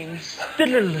dreams.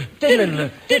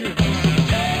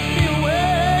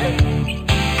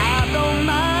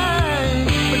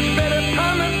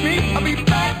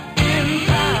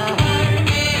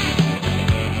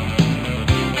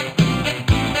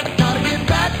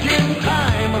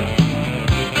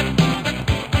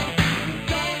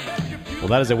 Well,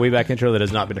 that is a way back intro that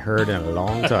has not been heard in a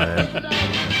long time.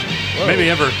 Maybe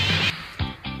ever.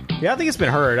 Yeah, I think it's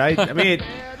been heard. I mean,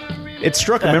 it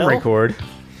struck a memory chord,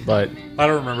 but I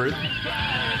don't remember it.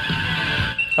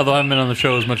 Although I haven't been on the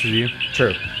show as much as you.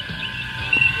 True.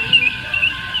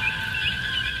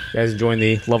 You guys enjoying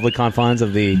the lovely confines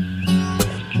of the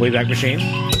Wayback Machine?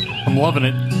 I'm loving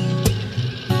it.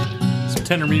 Some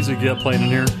tender music you got playing in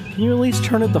here. Can you at least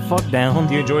turn it the fuck down?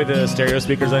 Do you enjoy the stereo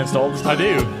speakers I installed? I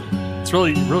do. It's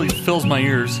really fills my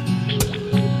ears.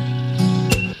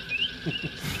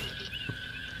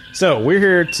 So, we're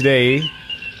here today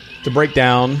to break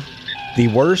down the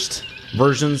worst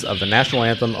versions of the national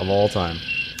anthem of all time.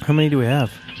 How many do we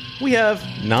have? We have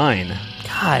 9.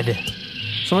 God.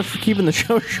 So much for keeping the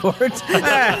show short.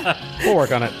 We'll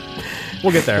work on it.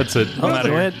 We'll get there. That's it. Go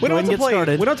ahead. We don't get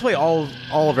started. We don't play all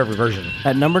of every version.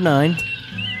 At number 9.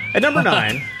 At number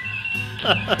 9.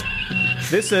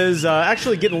 This is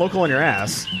actually getting local on your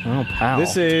ass. Oh, pal.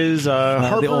 This is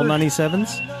Harper. The old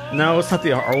 97s? No, it's not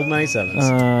the old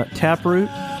 97s. Taproot?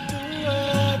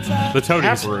 The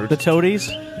Toadies. Taproot. The Toadies?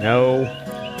 No.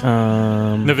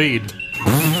 Naveed.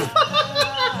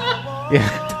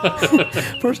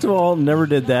 Yeah. First of all, never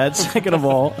did that. Second of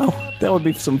all, that would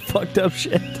be some fucked up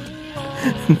shit.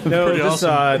 No, Pretty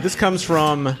awesome. this comes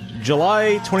from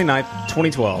July 29th,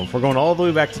 2012. We're going all the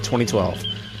way back to 2012.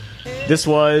 This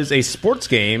was a sports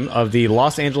game of the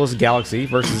Los Angeles Galaxy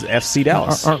versus FC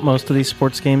Dallas. Aren't most of these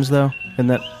sports games, though? In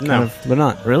that No, they're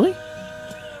not. Really?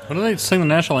 Why do they sing the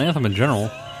national anthem in general?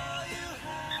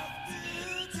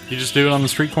 You just do it on the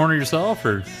street corner yourself,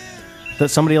 or that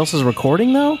somebody else is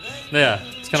recording, though? Yeah,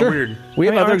 it's kind of weird. We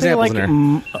have other examples like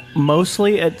in there.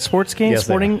 Mostly at sports games, Yes, they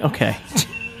sporting? Okay.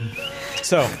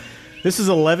 So, this is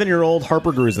 11-year-old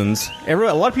Harper Gruzins. A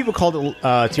lot of people called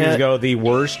it 2 years ago the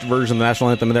worst version of the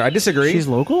national anthem in there. I disagree. She's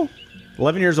local?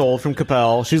 11 years old from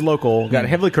Capel. She's local. Got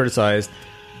heavily criticized.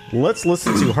 Let's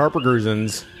listen to Harper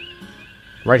Gruzins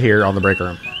right here on the Break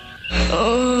Room.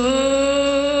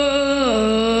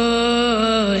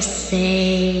 Oh,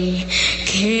 say,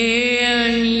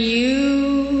 can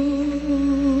you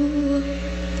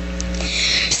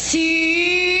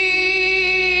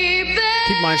see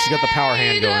Keep in mind she's got the power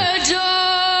hand going.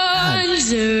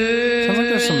 Sounds like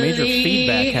there's some major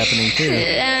feedback happening, too.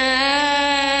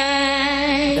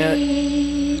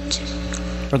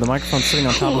 Or the microphone's sitting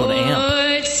on top of an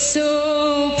amp.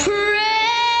 So proudly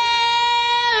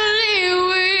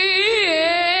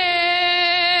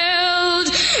wailed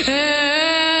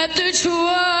at the twilight's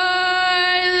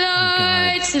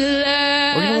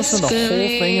last. We're going to listen to the whole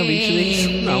thing of each of these?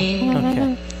 No.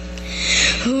 Okay.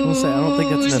 We'll say, I don't think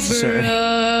that's necessary.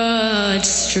 Broad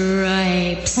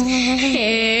stripes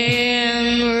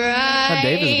and bright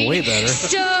Dave is way better.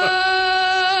 stars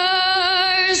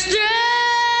through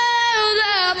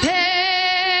the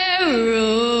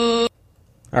peril.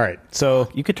 All right, so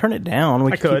you could turn it down.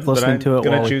 We I could could, keep listening but to it. I'm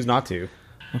going while to choose not to.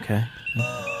 Okay.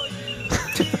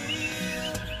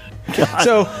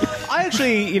 So, I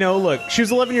actually, look, she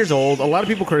was 11 years old. A lot of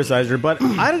people criticized her, but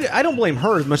I don't blame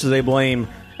her as much as they blame,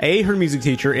 A, her music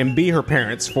teacher, and B, her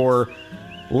parents for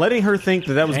letting her think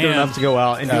that was good enough to go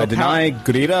out and do deny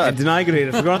Gurita. And deny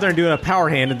Gurita for going out there and doing a power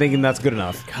hand and thinking that's good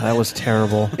enough. God, that was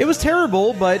terrible. It was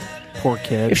terrible, but poor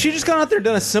kid. If she just gone out there and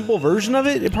done a simple version of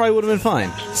it, it probably would have been fine.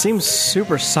 Seems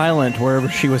super silent wherever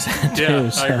she was at, too.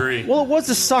 Yeah, I agree. Well, it was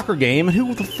a soccer game, and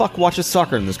who the fuck watches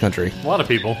soccer in this country? A lot of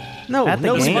people. No, At the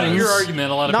no, games. Your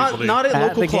argument, a lot of people do. Not at At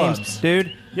local the clubs, games,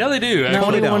 dude. Yeah, they do. No,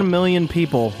 Actually. they don't. 1 million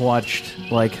people watched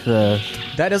the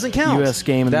that doesn't count. U.S.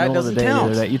 game in the That middle of the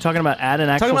doesn't day. count. You're talking about at an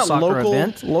actual Talking about soccer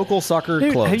event. local soccer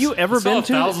Dude, clubs. have you ever been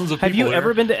to? thousands of Have you people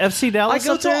ever there. been to FC Dallas? I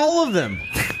go up to there? all of them.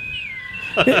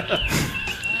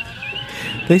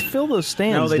 They fill those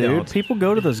stands, No, they dude. don't. People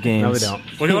go to those games. No, they don't.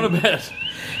 What do you want to bet?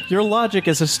 Your logic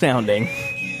is astounding.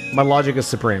 My logic is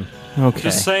supreme. Okay.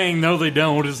 Just saying no, they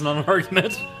don't is not an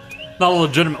argument. Not a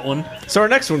legitimate one. So our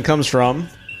next one comes from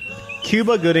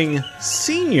Cuba Gooding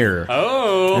Sr. I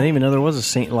Oh. didn't even know there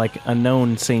was a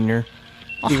known senior.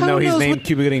 Even though he's named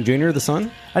Cuba Gooding Jr., the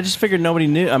son? I just figured nobody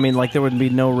knew. I mean, there would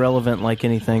be no relevant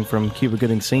anything from Cuba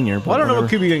Gooding Sr. But Well, I don't know what whatever.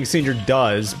 Cuba Gooding Sr.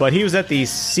 does, but he was at the He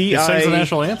sings the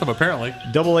national anthem, apparently.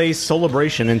 CIA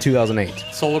Celebration in 2008.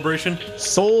 Celebration?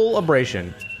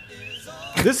 Celebration.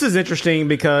 This is interesting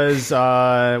because,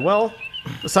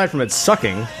 aside from it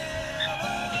sucking,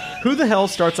 who the hell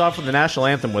starts off with the national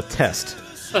anthem with test?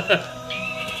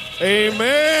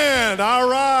 Amen. All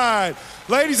right.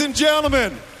 Ladies and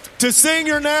gentlemen, to sing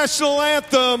your national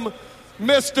anthem,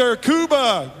 Mr.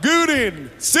 Cuba Gooding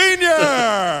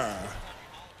Sr.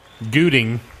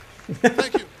 Gooding.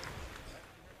 Thank you.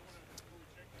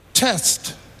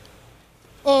 Test.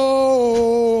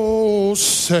 Oh,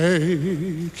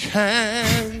 say,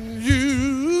 can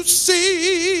you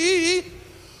see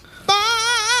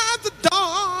by the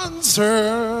dawn's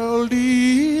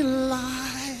early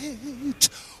light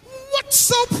what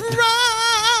so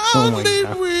proudly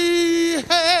we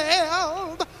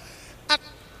held at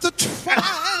the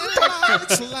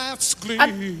twilight's last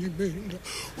gleaming,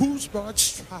 whose broad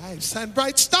stripes and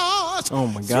bright stars. Oh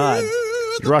my God!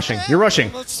 You're rushing. You're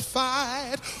rushing. Let's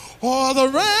fight or the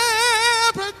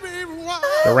rampant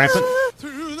The rampant.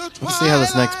 Let's see how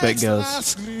this next bit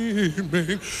goes.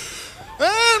 gleaming,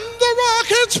 and the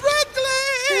rockets red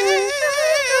glare,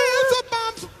 the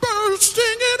bombs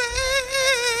bursting in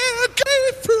air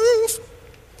gave proof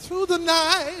through the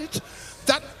night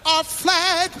that our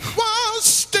flag was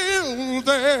still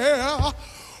there.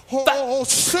 Oh,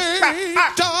 say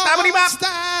does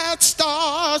that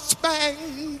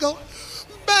star-spangled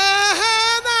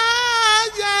banner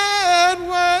yet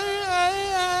wave?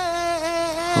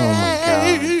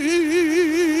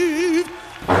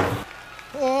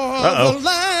 Uh-oh. The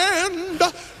land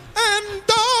and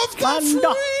of the free,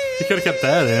 You could have kept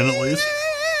that in, at least.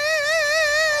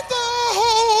 the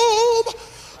home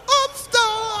of the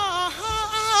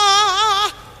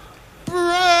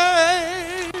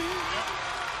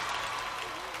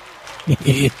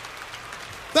brave.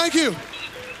 Thank you.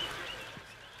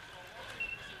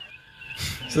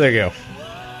 So there you go.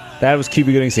 That was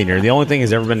Cuba Gooding Sr., the only thing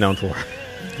he's ever been known for.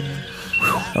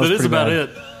 That is about it.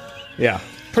 Yeah.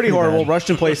 Pretty horrible. Rushed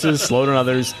in places, slowed in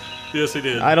others. Yes, he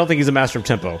did. I don't think he's a master of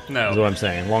tempo. No. Is what I'm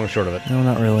saying. Long and short of it. No,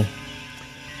 not really.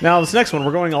 Now, this next one,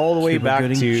 we're going all the way Cuba back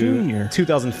Gooding to Jr.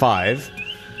 2005.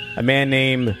 A man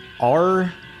named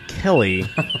R. Kelly.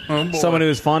 Someone who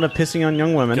is fond of pissing on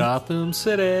young women. Gotham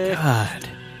City. God.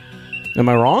 Am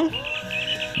I wrong?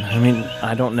 I mean,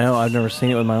 I don't know. I've never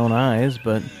seen it with my own eyes,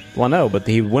 but... Well, no, but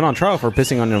he went on trial for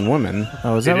pissing on young women.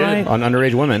 Oh, is that right? On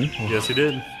underage women. Yes, he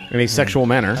did. In a sexual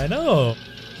manner. I know.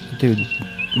 Dude.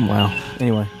 Wow.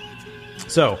 Anyway.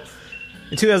 So,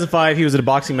 in 2005, he was at a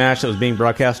boxing match that was being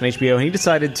broadcast on HBO, and he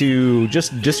decided to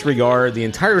just disregard the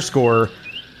entire score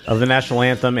of the national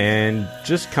anthem and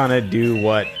just kind of do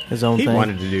what his own he thing.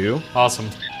 wanted to do. Awesome.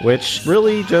 Which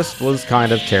really just was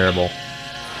kind of terrible.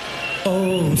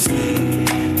 Oh, see,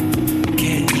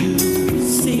 can you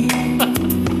see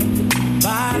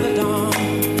by the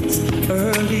dawn's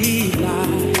early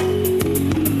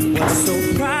light was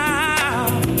so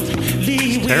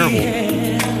proudly Terrible.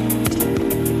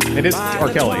 It is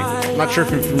R. Kelly. I'm not sure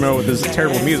if you're familiar with his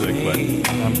terrible music, but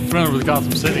I'm familiar with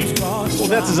Gotham City. Well,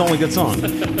 that's his only good song.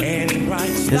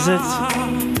 Is it?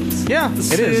 Yeah,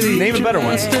 it is. Name a better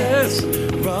one.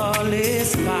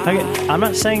 I'm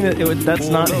not saying that that's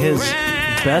not his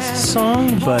best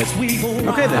song, but...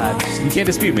 Okay, then. You can't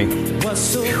dispute me.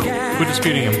 We're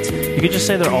disputing him. You could just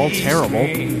say they're all terrible.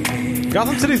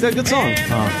 Gotham City's that good song. Oh,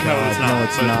 God. No, it's not. No,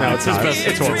 it's not. No, it's his not. best.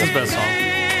 It's his best song.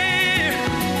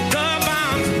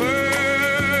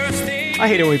 I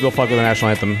hate it when people fuck with the national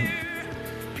anthem.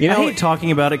 You know, I hate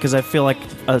talking about it because I feel like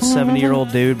a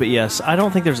 70-year-old dude, but yes, I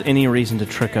don't think there's any reason to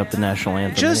trick up the national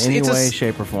anthem in any way,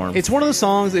 shape, or form. It's one of those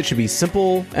songs that should be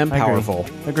simple and powerful.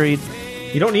 Agreed.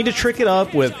 You don't need to trick it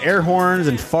up with air horns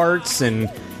and farts and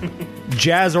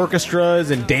jazz orchestras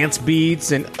and dance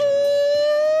beats and...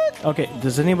 Okay,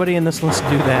 does anybody in this list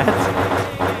do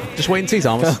that? Just wait and see,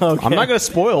 Thomas. Okay. I'm not going to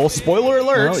spoil. Spoiler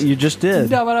alert. Well, you just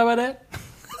did.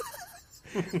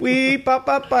 Wee pop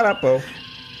pop pa.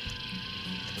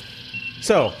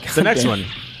 So the next one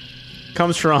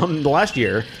comes from the last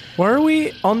year. Why are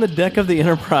we on the deck of the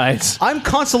Enterprise? I'm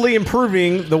constantly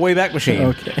improving the Wayback Machine.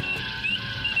 Okay.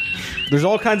 There's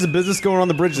all kinds of business going on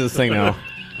the bridge of this thing now.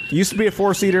 Used to be a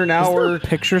 4-seater, now Is there we're a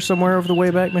picture somewhere of the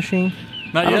Wayback Machine?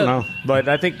 Not I yet. don't know, but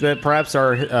I think that perhaps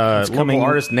our local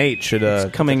artist Nate should.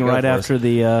 It's coming right after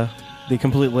the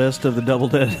complete list of the Double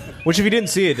Dead. Which, if you didn't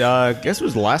see it, I guess it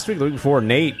was last week, the week before,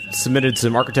 Nate submitted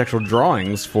some architectural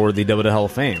drawings for the Double Dead Hall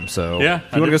of Fame. So, Yeah,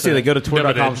 if you want to go see it, go to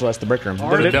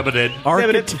twitter.com/thebreakroom.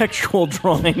 Architectural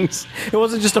drawings. It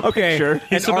wasn't just a picture.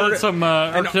 He submitted some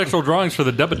architectural drawings for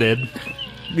the Double Dead.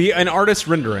 An artist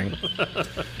rendering.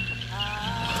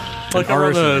 Like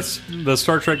on the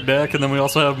Star Trek deck, and then we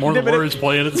also have more of the words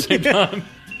playing at the same time.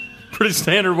 Pretty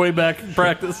standard way back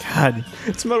practice. God,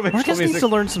 it's motivational Marcus music. needs to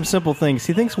learn some simple things.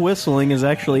 He thinks whistling is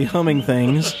actually humming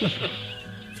things.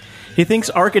 He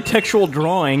thinks architectural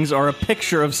drawings are a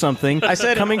picture of something. I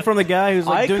said coming from the guy who's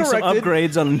doing some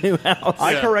upgrades on a new house.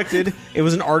 I corrected. It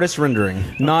was an artist rendering,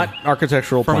 not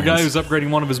architectural From plans. a guy who's upgrading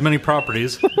one of his many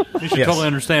properties. You should Yes. totally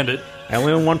understand it. I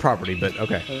only own one property, but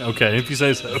okay. Okay, if you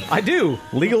say so. I do.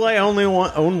 Legally, I only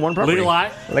own one property.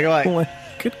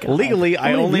 Legally,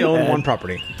 I only own one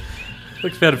property.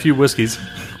 Looks like we had a few whiskeys.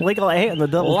 Legal A and the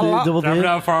double Driving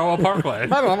down Farwell Parkway.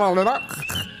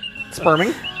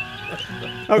 Sperming.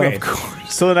 Okay, of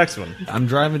course. So the next one. I'm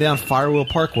driving down Firewheel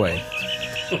Parkway.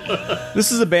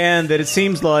 This is a band that it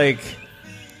seems like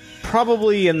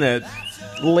probably in the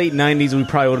late 90s we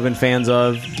probably would have been fans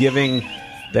of, giving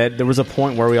that there was a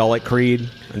point where we all liked Creed,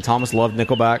 and Thomas loved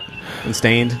Nickelback and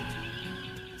Stained.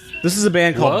 This is a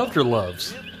band called... Loved or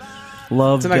loves?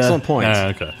 Loved. It's an excellent point.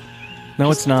 Okay. No,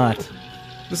 it's not.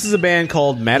 This is a band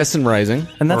called Madison Rising.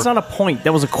 And that's not a point.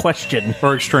 That was a question.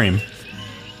 Or Extreme.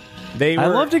 I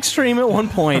loved Extreme at one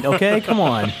point, okay? Come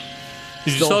on.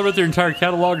 Did you celebrate their entire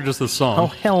catalog or just the song? Oh,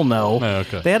 hell no. Oh,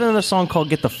 okay. They had another song called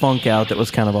Get the Funk Out that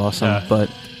was kind of awesome, but...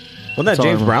 Wasn't that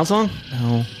James Brown song?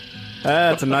 No.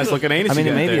 That's a nice looking anus. I mean,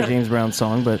 you it got may be there. a James Brown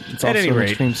song, but it's At also any an rate,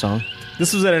 Extreme song.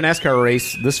 This was at a NASCAR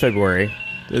race this February.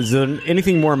 Is there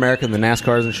anything more American than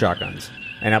NASCARs and shotguns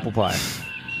and apple pie?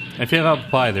 If you have apple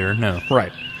pie there, no.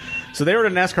 Right. So they were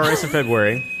at a NASCAR race in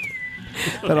February.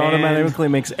 That automatically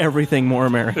makes everything more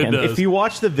American. If you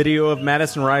watch the video of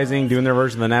Madison Rising doing their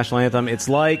version of the national anthem, it's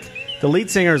like the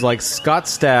lead singer is like Scott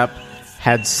Stapp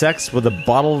had sex with a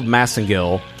bottle of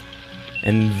Massengill,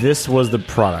 and this was the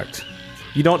product.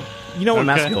 You know what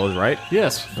Massengill is, right?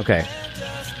 Yes. Okay.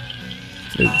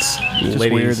 It's Just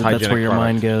ladies' weird that that's where your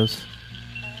mind goes.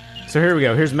 So here we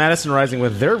go. Here's Madison Rising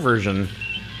with their version,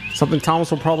 something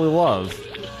Thomas will probably love,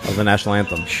 of the national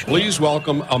anthem. Please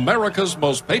welcome America's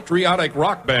most patriotic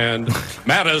rock band,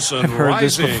 Madison I've heard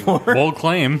this Rising. before. Bold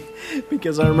claim.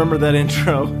 Because I remember that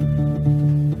intro.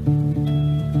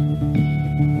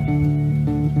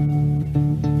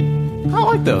 I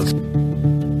like those.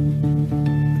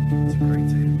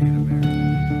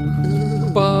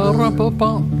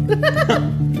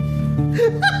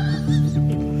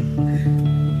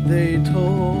 They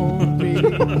told me.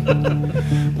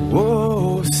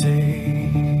 Whoa, say,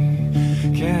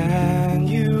 can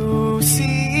you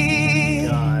see?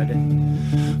 God.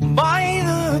 By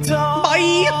the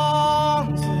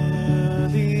dawn's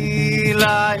early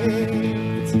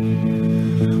light,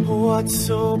 what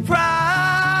so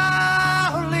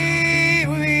proudly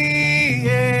we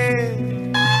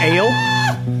hailed. Ale?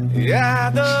 Yeah,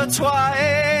 the twilight's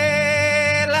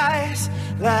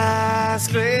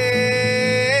last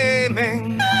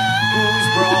gleaming, whose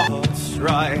broad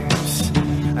stripes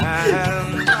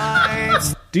and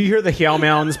lights. Do you hear the Hiao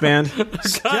Meow in this band?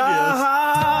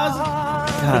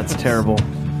 God, it's terrible.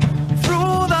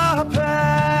 Through the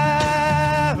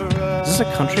Is this a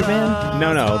country band?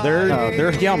 No,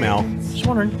 they're Hiao Meow. Just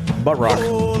wondering. Butt rock.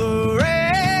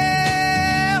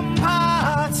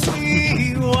 ramparts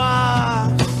we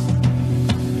watched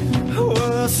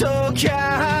were so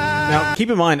kind. Now, keep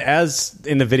in mind, as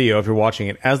in the video, if you're watching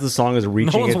it, as the song is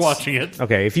reaching No one's its... watching it.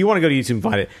 Okay, if you want to go to YouTube and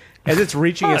find it, as it's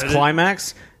reaching its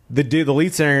climax, the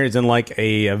lead singer is in like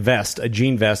a vest, a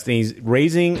jean vest, and he's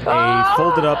raising a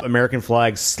folded-up American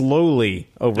flag slowly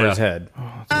over his head.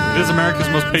 It is America's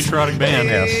most patriotic band.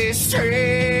 Yes. Streaming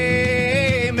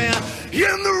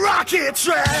in the rocket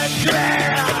track,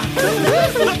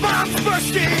 the bombs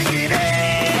bursting in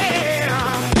air,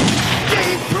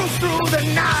 they cruise through the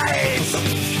night.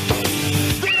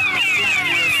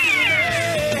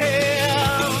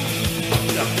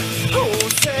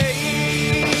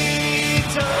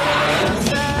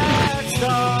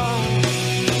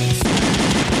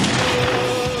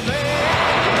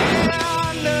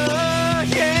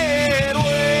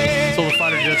 So the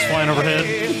fighter jets flying overhead.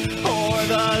 For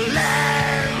the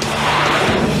land,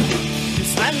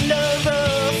 this land of the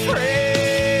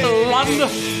free. Land. In the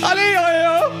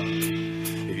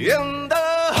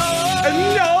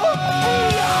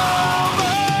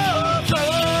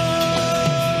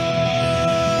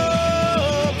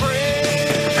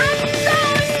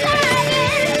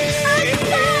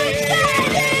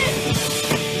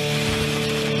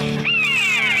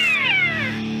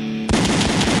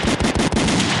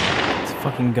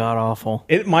Fucking god awful.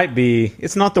 It might be.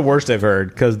 It's not the worst I've heard,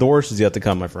 because the worst is yet to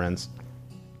come, my friends.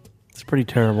 It's pretty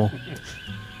terrible.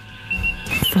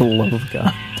 For the love of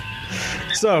God.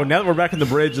 So, now that we're back in the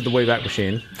bridge of the Wayback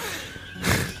Machine,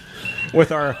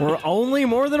 with our... Where only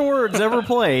More Than Words ever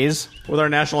plays. With our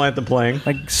national anthem playing.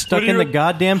 Like, stuck in the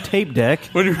goddamn tape deck.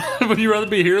 Would you rather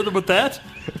be here than with that?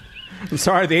 I'm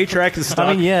sorry, the 8-track is stuck.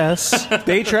 I mean, yes. The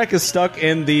 8-track is stuck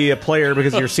in the player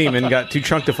because your semen got too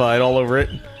chunkified all over it.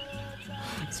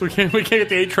 So we can't get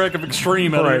the 8-track of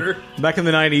Extreme out of here. Back in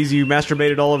the 90s, you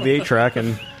masturbated all over the 8-track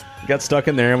and got stuck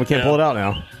in there, and we can't pull it out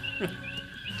now.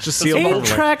 It's just sealed all the way.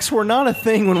 8-tracks were not a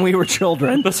thing when we were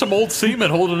children. That's some old semen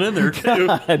holding in there, too.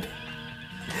 God.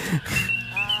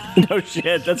 No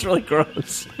shit, that's really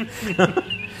gross.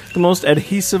 The most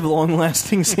adhesive,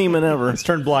 long-lasting semen ever. It's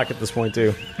turned black at this point,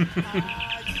 too.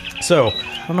 So,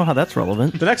 I don't know how that's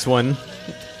relevant. The next one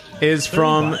is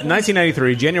from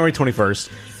 1993, January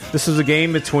 21st. This is a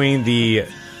game between the...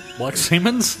 Black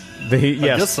Siemens? Yes.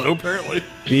 I guess so, apparently.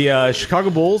 The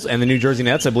Chicago Bulls and the New Jersey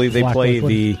Nets. I believe they play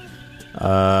the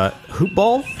hoop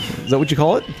ball. Is that what you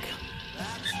call it?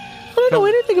 I don't know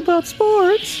anything about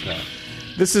sports.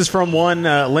 This is from one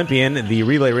Olympian, the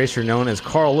relay racer known as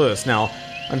Carl Lewis. Now,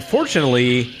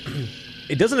 unfortunately,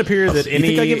 it doesn't appear that You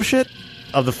think I give a shit?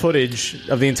 of the footage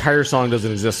of the entire song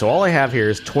doesn't exist. So all I have here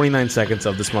is 29 seconds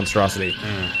of this monstrosity.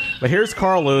 But here's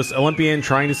Carl Lewis, Olympian,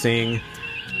 trying to sing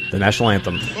the national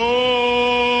anthem.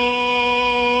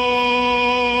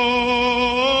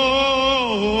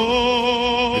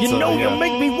 You know you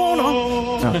make me wanna.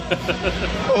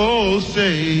 Oh,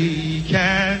 say,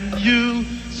 can you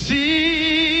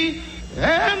see?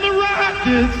 And the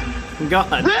rockets.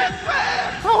 God.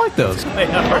 I like those.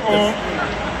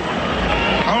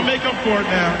 I'll make up for it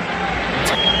now.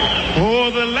 For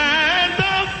the land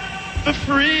of the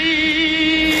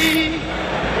free.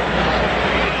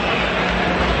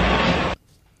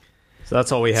 So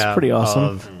that's all we have pretty awesome.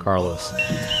 of Carlos.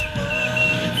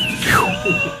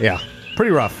 Yeah,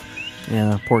 pretty rough.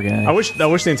 Yeah, poor guy. I wish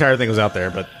the entire thing was out there,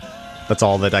 but That's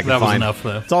all that I could That was find. enough,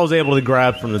 though. That's all I was able to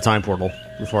grab from the time portal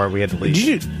before we had to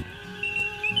leave.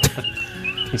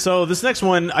 So this next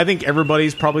one, I think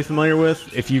everybody's probably familiar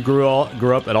with. If you grew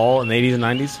up at all in the 80s and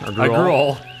 90s,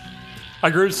 or I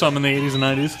grew some in the 80s and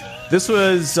 90s. This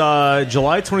was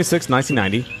July 26,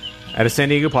 1990, at a San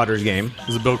Diego Padres game.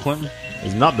 Is it Bill Clinton?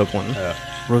 It's not Bill Clinton.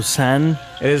 Roseanne.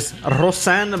 It is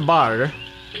Roseanne Barr,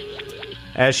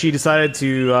 as she decided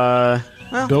to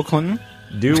Bill Clinton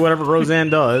do whatever Roseanne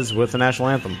does with the national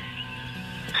anthem.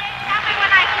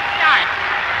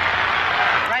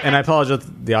 And I apologize,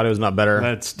 the audio is not better.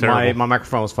 That's terrible. My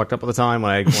microphone was fucked up at the time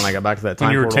when I got back to that time.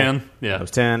 When you were portal. 10? Yeah. I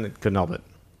was 10. Couldn't help it.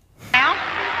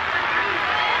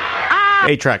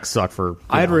 8 tracks suck for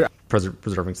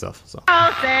preserving stuff. So.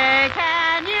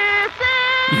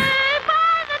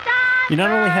 You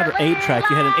not only had an 8-track,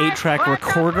 you had an 8-track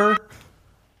recorder.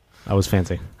 That was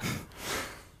fancy.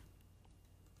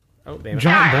 Oh, damn it.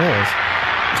 Giant balls.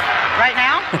 Right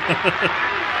now?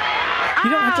 You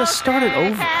don't have to start it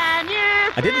over.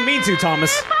 I didn't mean to,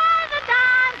 Thomas. What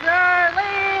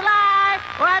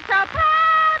so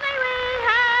proudly we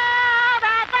have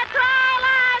at the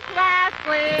twilight's last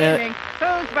gleaming,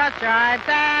 whose broad stripes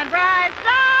and bright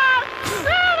stars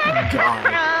through the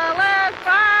perilous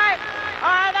fight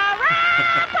are the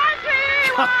ramparts we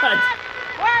watch,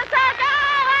 were so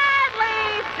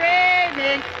gallantly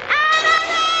streaming.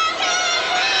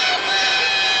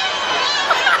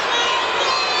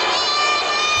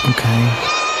 Okay.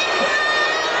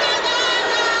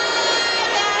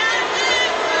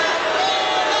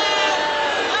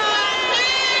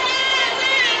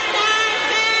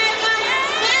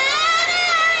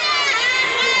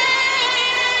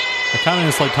 A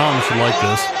communist like Tom should like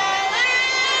this.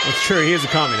 That's true. He is a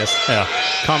communist. Yeah.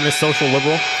 Communist, social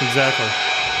liberal. Exactly.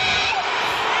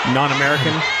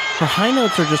 Non-American. Her high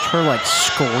notes are just her, like,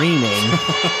 screaming.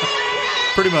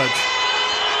 Pretty much.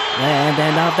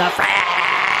 Land of the free.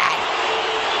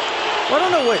 Well, I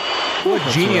don't know what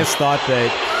genius thought that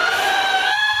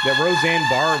Roseanne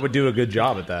Barr would do a good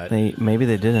job at that. Maybe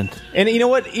they didn't. And you know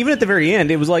what? Even at the very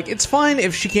end, it was like, it's fine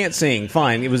if she can't sing.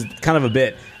 Fine. It was kind of a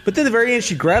bit. But then at the very end,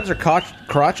 she grabs her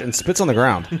crotch and spits on the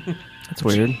ground. That's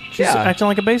weird. She's acting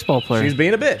like a baseball player. She's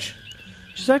being a bitch.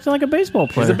 She's acting like a baseball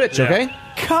player. She's a bitch, okay?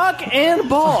 Cock and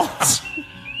balls.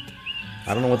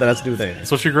 I don't know what that has to do with anything.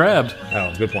 That's what she grabbed.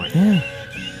 Oh, good point. Yeah.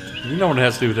 You know what it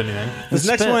has to do with anything. This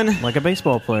next one, like a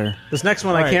baseball player. This next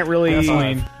one, I can't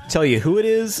really tell you who it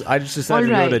is. I just decided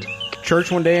to go to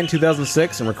church one day in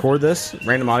 2006 and record this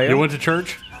random audio. You went to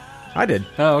church? I did.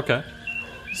 Oh, okay.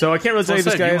 So I can't really tell you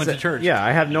this guy went to church. Yeah,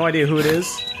 I have no idea who it is.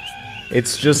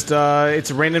 It's just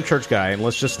it's a random church guy, and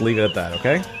let's just leave it at that.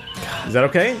 Okay? Is that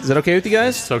okay? Is that okay with you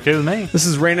guys? It's okay with me. This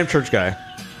is random church guy.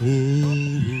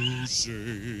 Who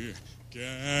say,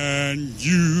 can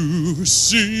you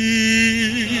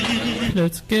see?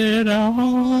 Let's get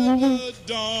on.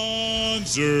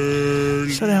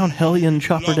 Sit down, Hellion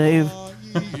Chopper Dave.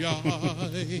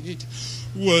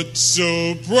 What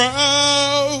so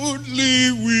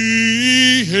proudly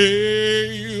we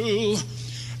hail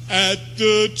at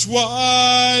the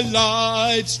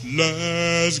twilight's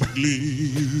last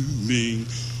gleaming.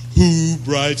 Who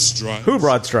bright stripes? Who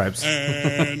broad stripes?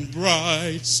 And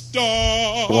bright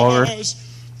stars Water.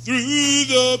 through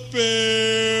the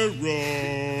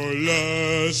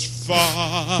perilous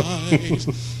fight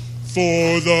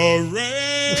for the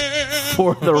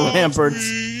ramparts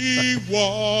we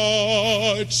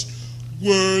watched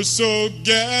were so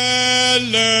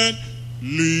gallantly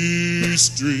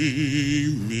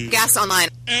streaming. Gas online.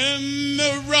 And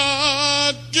the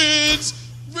rockets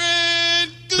red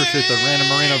Appreciate the random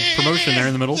marina promotion there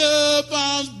in the middle. the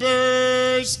bombs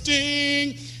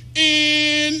bursting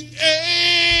in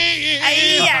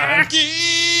air.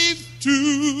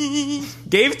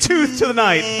 Gave tooth to the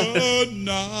night. The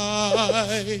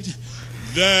night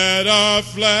that our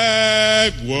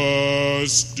flag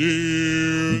was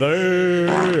still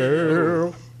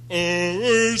there.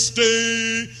 Oh,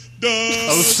 stay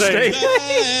the stay.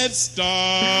 that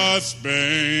star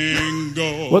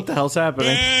spangled. What the hell's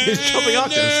happening? He's jumping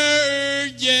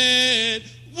octaves. Yet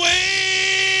wave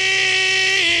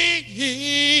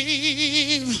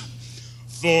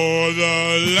for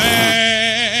the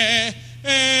land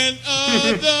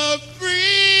of the free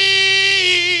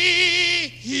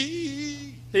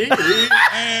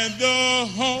and the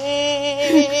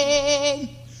home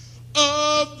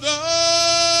of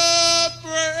the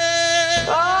brave.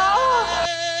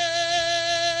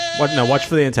 What? No, watch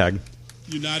for the end tag.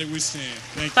 United we stand.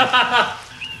 Thank you.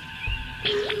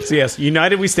 So yes,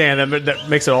 United we stand. That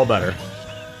makes it all better.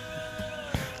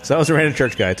 So that was a random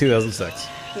church guy, 2006.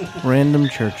 Random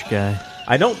church guy.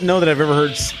 I don't know that I've ever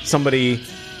heard somebody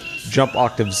jump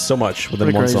octaves so much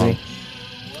within one song.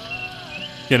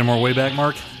 Get any more way back,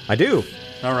 Mark? I do.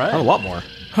 All right. I have a lot more.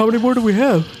 How many more do we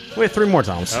have? We have 3 more,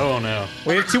 Thomas. Oh, no.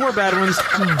 We have 2 more bad ones,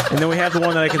 and then we have the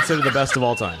one that I consider the best of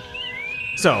all time.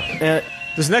 So,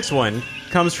 this next one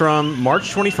comes from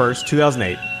March 21st,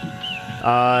 2008.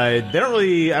 They don't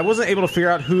really... I wasn't able to figure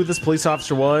out who this police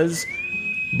officer was,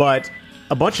 but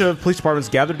a bunch of police departments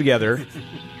gathered together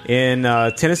in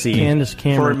Tennessee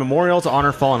for a memorial to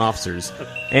honor fallen officers.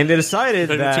 And they decided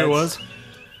that... who it was?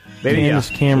 Candace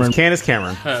Cameron. It was Candace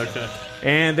Cameron. Oh, okay.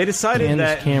 And they decided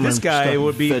Candace that Cameron this guy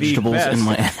would be the vegetables best in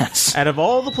my ass. out of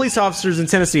all the police officers in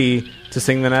Tennessee to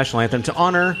sing the national anthem to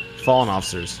honor fallen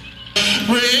officers.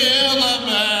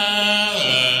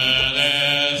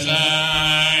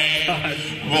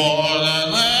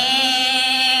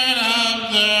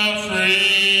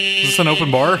 Is this an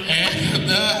open bar?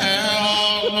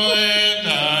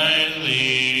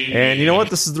 And you know what?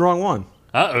 This is the wrong one.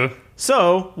 Uh-oh.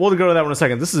 So, we'll go to that one in a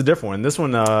second. This is a different one. This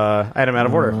one, I had him out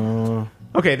of order.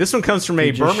 Okay, this one comes from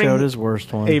He just showed his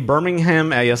worst one. a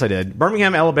Birmingham, yes I did,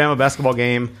 Birmingham, Alabama basketball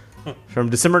game from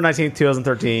December 19th,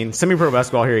 2013. Semi-pro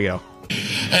basketball, here you go.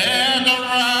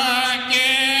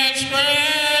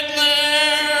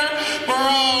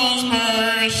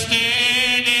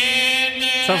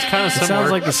 Sounds kind of It similar.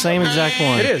 sounds like the same exact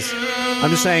one. It is. I'm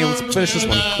just saying, let's finish this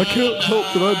one. I can't help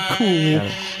that I'm cool.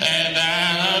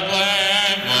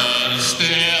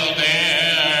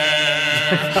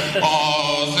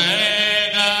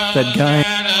 That guy.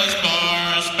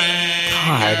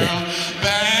 God.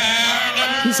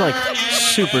 He's like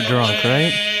super drunk,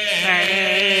 right?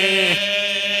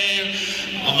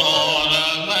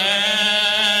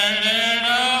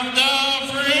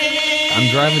 I'm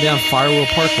driving down Firewheel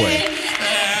Parkway.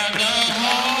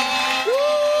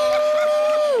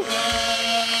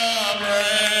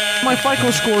 My FICO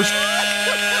scores.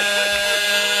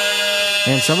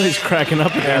 And somebody's cracking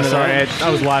up at the end of Sorry, that. I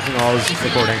was laughing while I was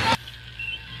recording.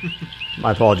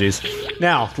 My apologies.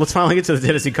 Now, let's finally get to the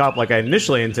Tennessee Cop like I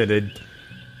initially intended.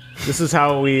 This is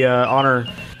how we honor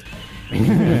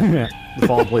the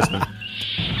fallen policeman.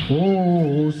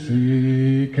 Oh,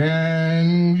 see,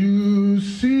 can you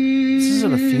see? This is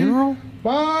at a funeral?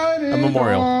 A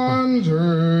memorial.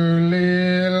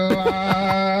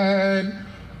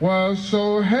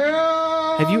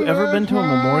 Have you ever been to a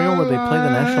memorial where they play the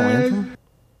national anthem?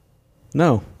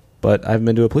 No, but I've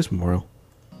been to a police memorial.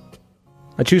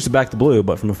 I choose to back the blue,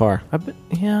 but from afar.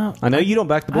 Yeah. I know you don't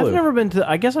back the blue. I've never been to.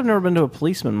 I guess I've never been to a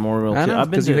policeman memorial. I know, I've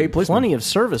been 'cause you to hate policemen. plenty of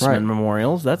servicemen Right.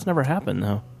 memorials. That's never happened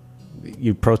though.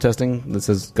 You protesting that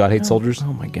says God hates soldiers?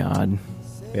 Oh my God.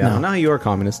 Yeah, No. now you are a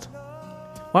communist.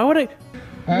 Why would I?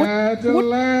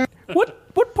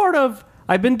 What part of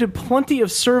I've been to plenty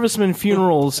of servicemen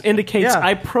funerals indicates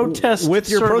I protest with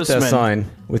your servicemen? protest sign,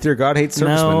 with your God hates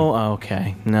servicemen. No,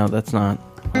 okay, no, that's not.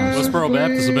 Westboro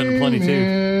Baptist have been to plenty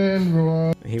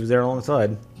too. He was there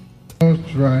alongside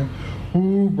That's right.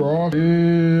 Who brought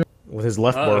it? with his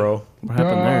left burrow. What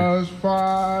happened there? Just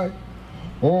fight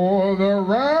for the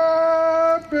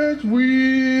rapids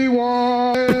we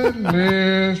want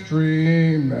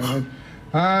stream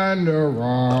and the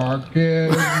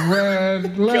rocket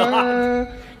red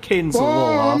glare. Cadence a little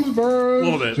off. Bombs A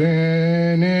little bit.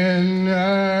 bursting in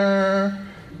air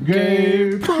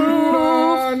gave proof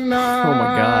Oh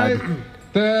my God.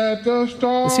 that the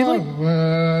stars Is he like?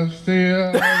 were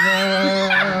still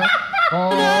there.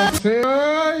 Oh, still,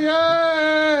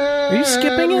 Are you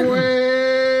skipping it?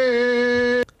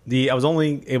 I was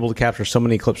only able to capture so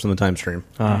many clips from the time stream.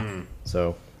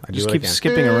 So I do Just what keep I can.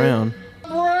 skipping around.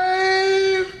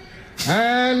 brave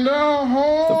and the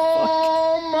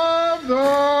home of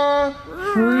the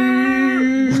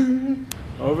free.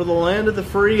 Over the land of the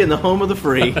free and the home of the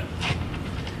free.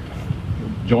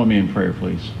 Join me in prayer,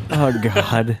 please. Oh,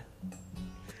 God.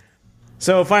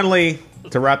 So finally,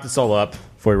 to wrap this all up,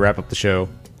 before we wrap up the show,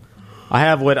 I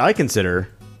have what I consider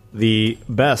the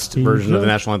best version of the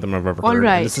national anthem I've ever heard. All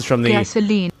right, And this is from the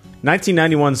gasoline.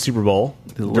 1991 Super Bowl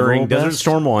literal during Desert best?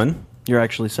 Storm 1. You're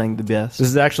actually saying the best. This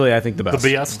is actually, I think, the best.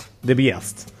 The best? The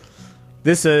best.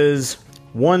 This is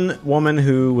one woman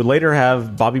who would later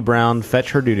have Bobby Brown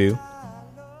fetch her doo-doo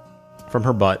from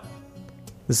her butt.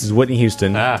 This is Whitney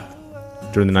Houston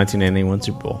during the 1991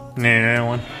 Super Bowl.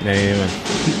 1991. 1991.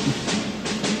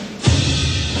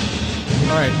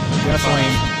 All right,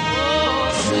 gasoline.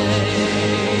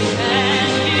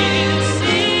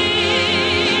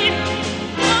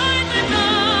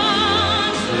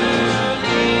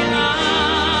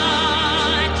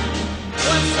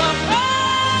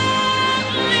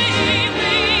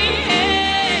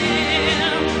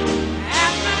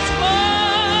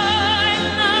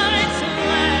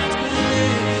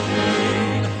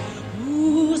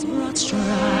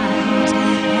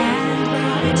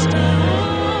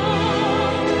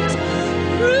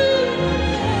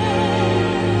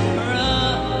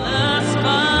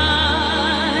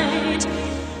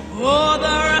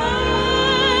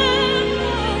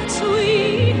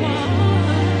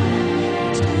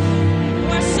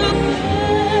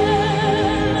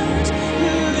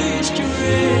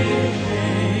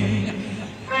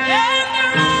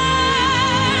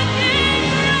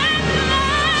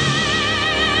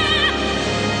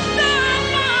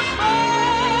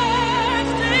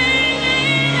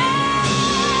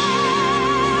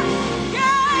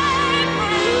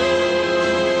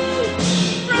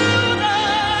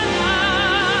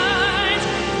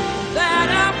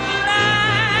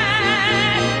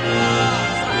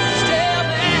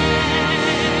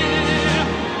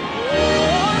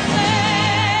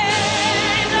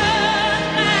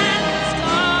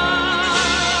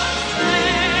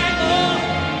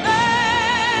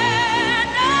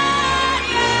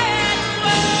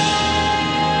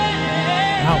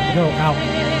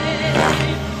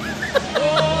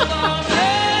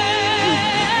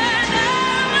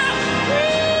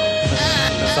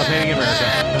 Stop hating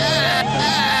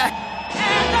America.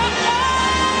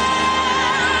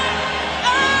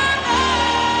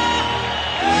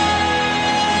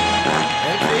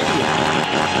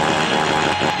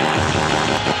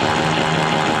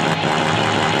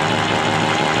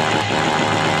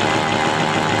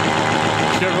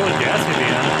 Get really gassy at the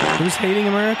end. Who's hating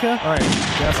America? All right,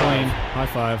 gasoline. High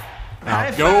five.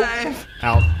 Out. Go.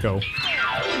 Out. Go.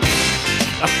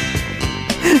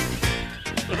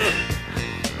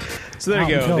 So there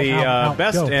you Out, go. go, The out,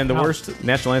 best go, and the out. worst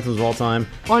national anthems of all time.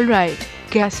 All right,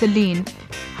 gasoline.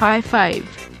 High five.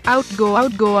 Out, go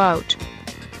out.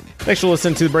 Thanks for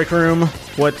listening to The Break Room,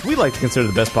 what we like to consider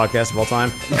the best podcast of all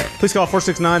time. Please call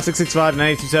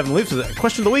 469-665-9827. Leave us a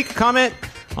question of the week, comment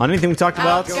on anything we talked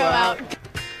about. Go out.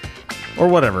 Or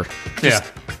whatever. Yeah.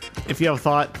 If you have a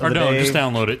thought of Or the don't, day, just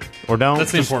download it. Or don't.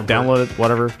 That's the just important part. download it,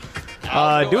 whatever.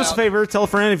 Do us a favor. Tell a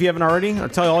friend if you haven't already. Or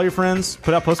tell all your friends.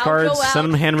 Put out postcards. Out. Send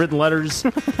them handwritten letters.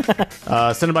 Send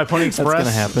them by Pony Express.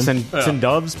 gonna happen. Send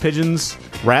doves, pigeons,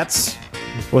 rats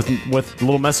with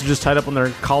little messages tied up on their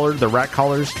collar, their rat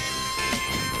collars.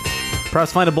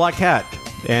 Perhaps find a black cat,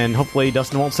 and hopefully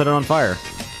Dustin won't set it on fire.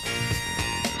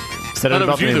 Set I it thought it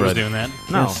about was you the that was neighborhood. doing that.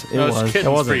 No, Yes, it No, was. it's kittens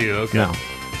It wasn't. for you. Okay. No.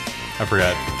 I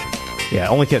forgot. Yeah,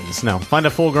 only kittens. No. Find a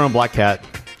full-grown black cat,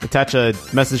 attach a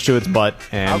message to its butt,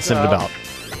 and send it about.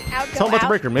 Tell them about the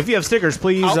break room. If you have stickers,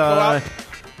 please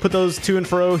put those to and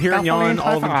fro here and yon,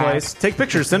 all over the place. Take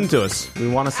pictures, send them to us. We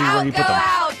want to see where you put them.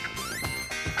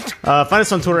 Find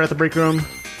us on Twitter at The Break Room.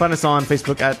 Find us on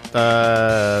Facebook at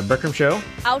Break Room Show.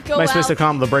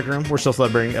 MySpace.com, The Break Room. We're still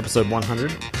celebrating episode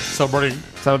 100. Celebrating.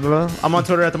 I'm on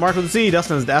Twitter at The Mark with the Z.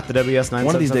 Dustin is at the WS975.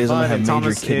 One of these days I'm going to have and major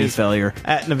Thomas kidney is failure.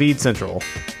 At Naveed Central.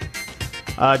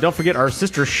 Don't forget our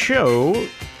sister show,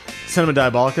 Cinema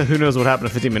Diabolica. Who knows what happened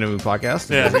to 15 Minute Movie Podcast?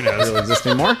 Yeah, who knows? It doesn't exist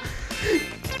anymore.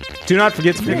 Do not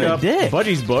forget to pick You're a up dick.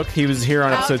 Budgie's book. He was here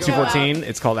on episode 214.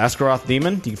 It's called Askaroth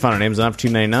Demon. You can find it on Amazon for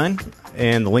 $2.99,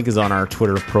 and the link is on our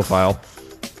Twitter profile.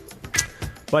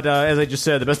 But as I just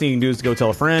said, the best thing you can do is to go tell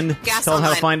a friend, tell them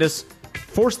how to find us,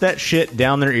 force that shit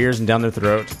down their ears and down their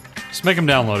throat. Just make them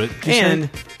download it. And Is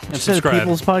that a subscribe.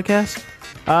 People's Podcast?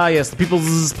 Yes, the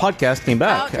People's Podcast came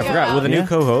back. I forgot, with a new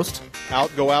co-host. Out,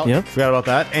 go out. Yep. Forgot about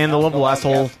that. And the lovable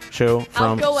asshole show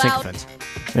from go out. Sycophant.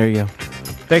 There you go.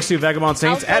 Thanks to Vagabond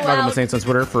Saints Out, go at Vagabond out. Saints on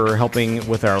Twitter for helping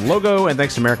with our logo, and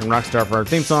thanks to American Rockstar for our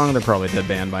theme song. They're probably a dead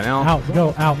band by now. Out.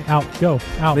 Go. Out. Go.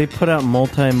 Out. They put out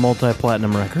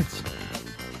multi-platinum records.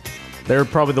 They're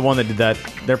probably the one that did that.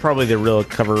 They're probably the real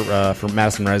cover for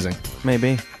Madison Rising.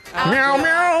 Maybe. Meow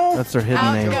meow. That's their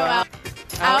hidden name. Out,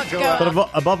 go But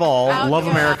above all, love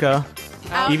America.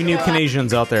 Even you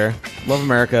Canadians out there, love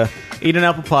America. Eat an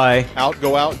apple pie. Out,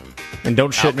 go out. And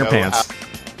don't shit in your go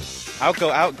pants. Out,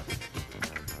 go out.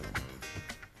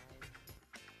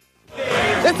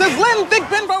 This is Lynn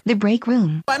Thigpen from The Break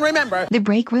Room. and remember, The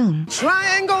Break Room.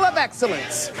 Triangle of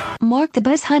Excellence. Mark the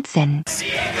Buzz Hudson.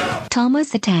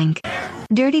 Thomas the Tank.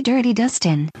 Dirty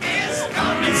Dustin.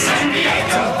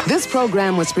 This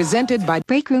program was presented by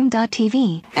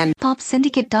Breakroom.tv and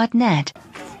PopSyndicate.net.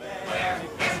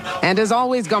 and as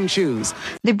always Gumshoes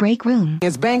The Break Room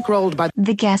is bankrolled by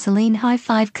the Gasoline High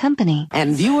Five Company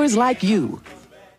and viewers like you.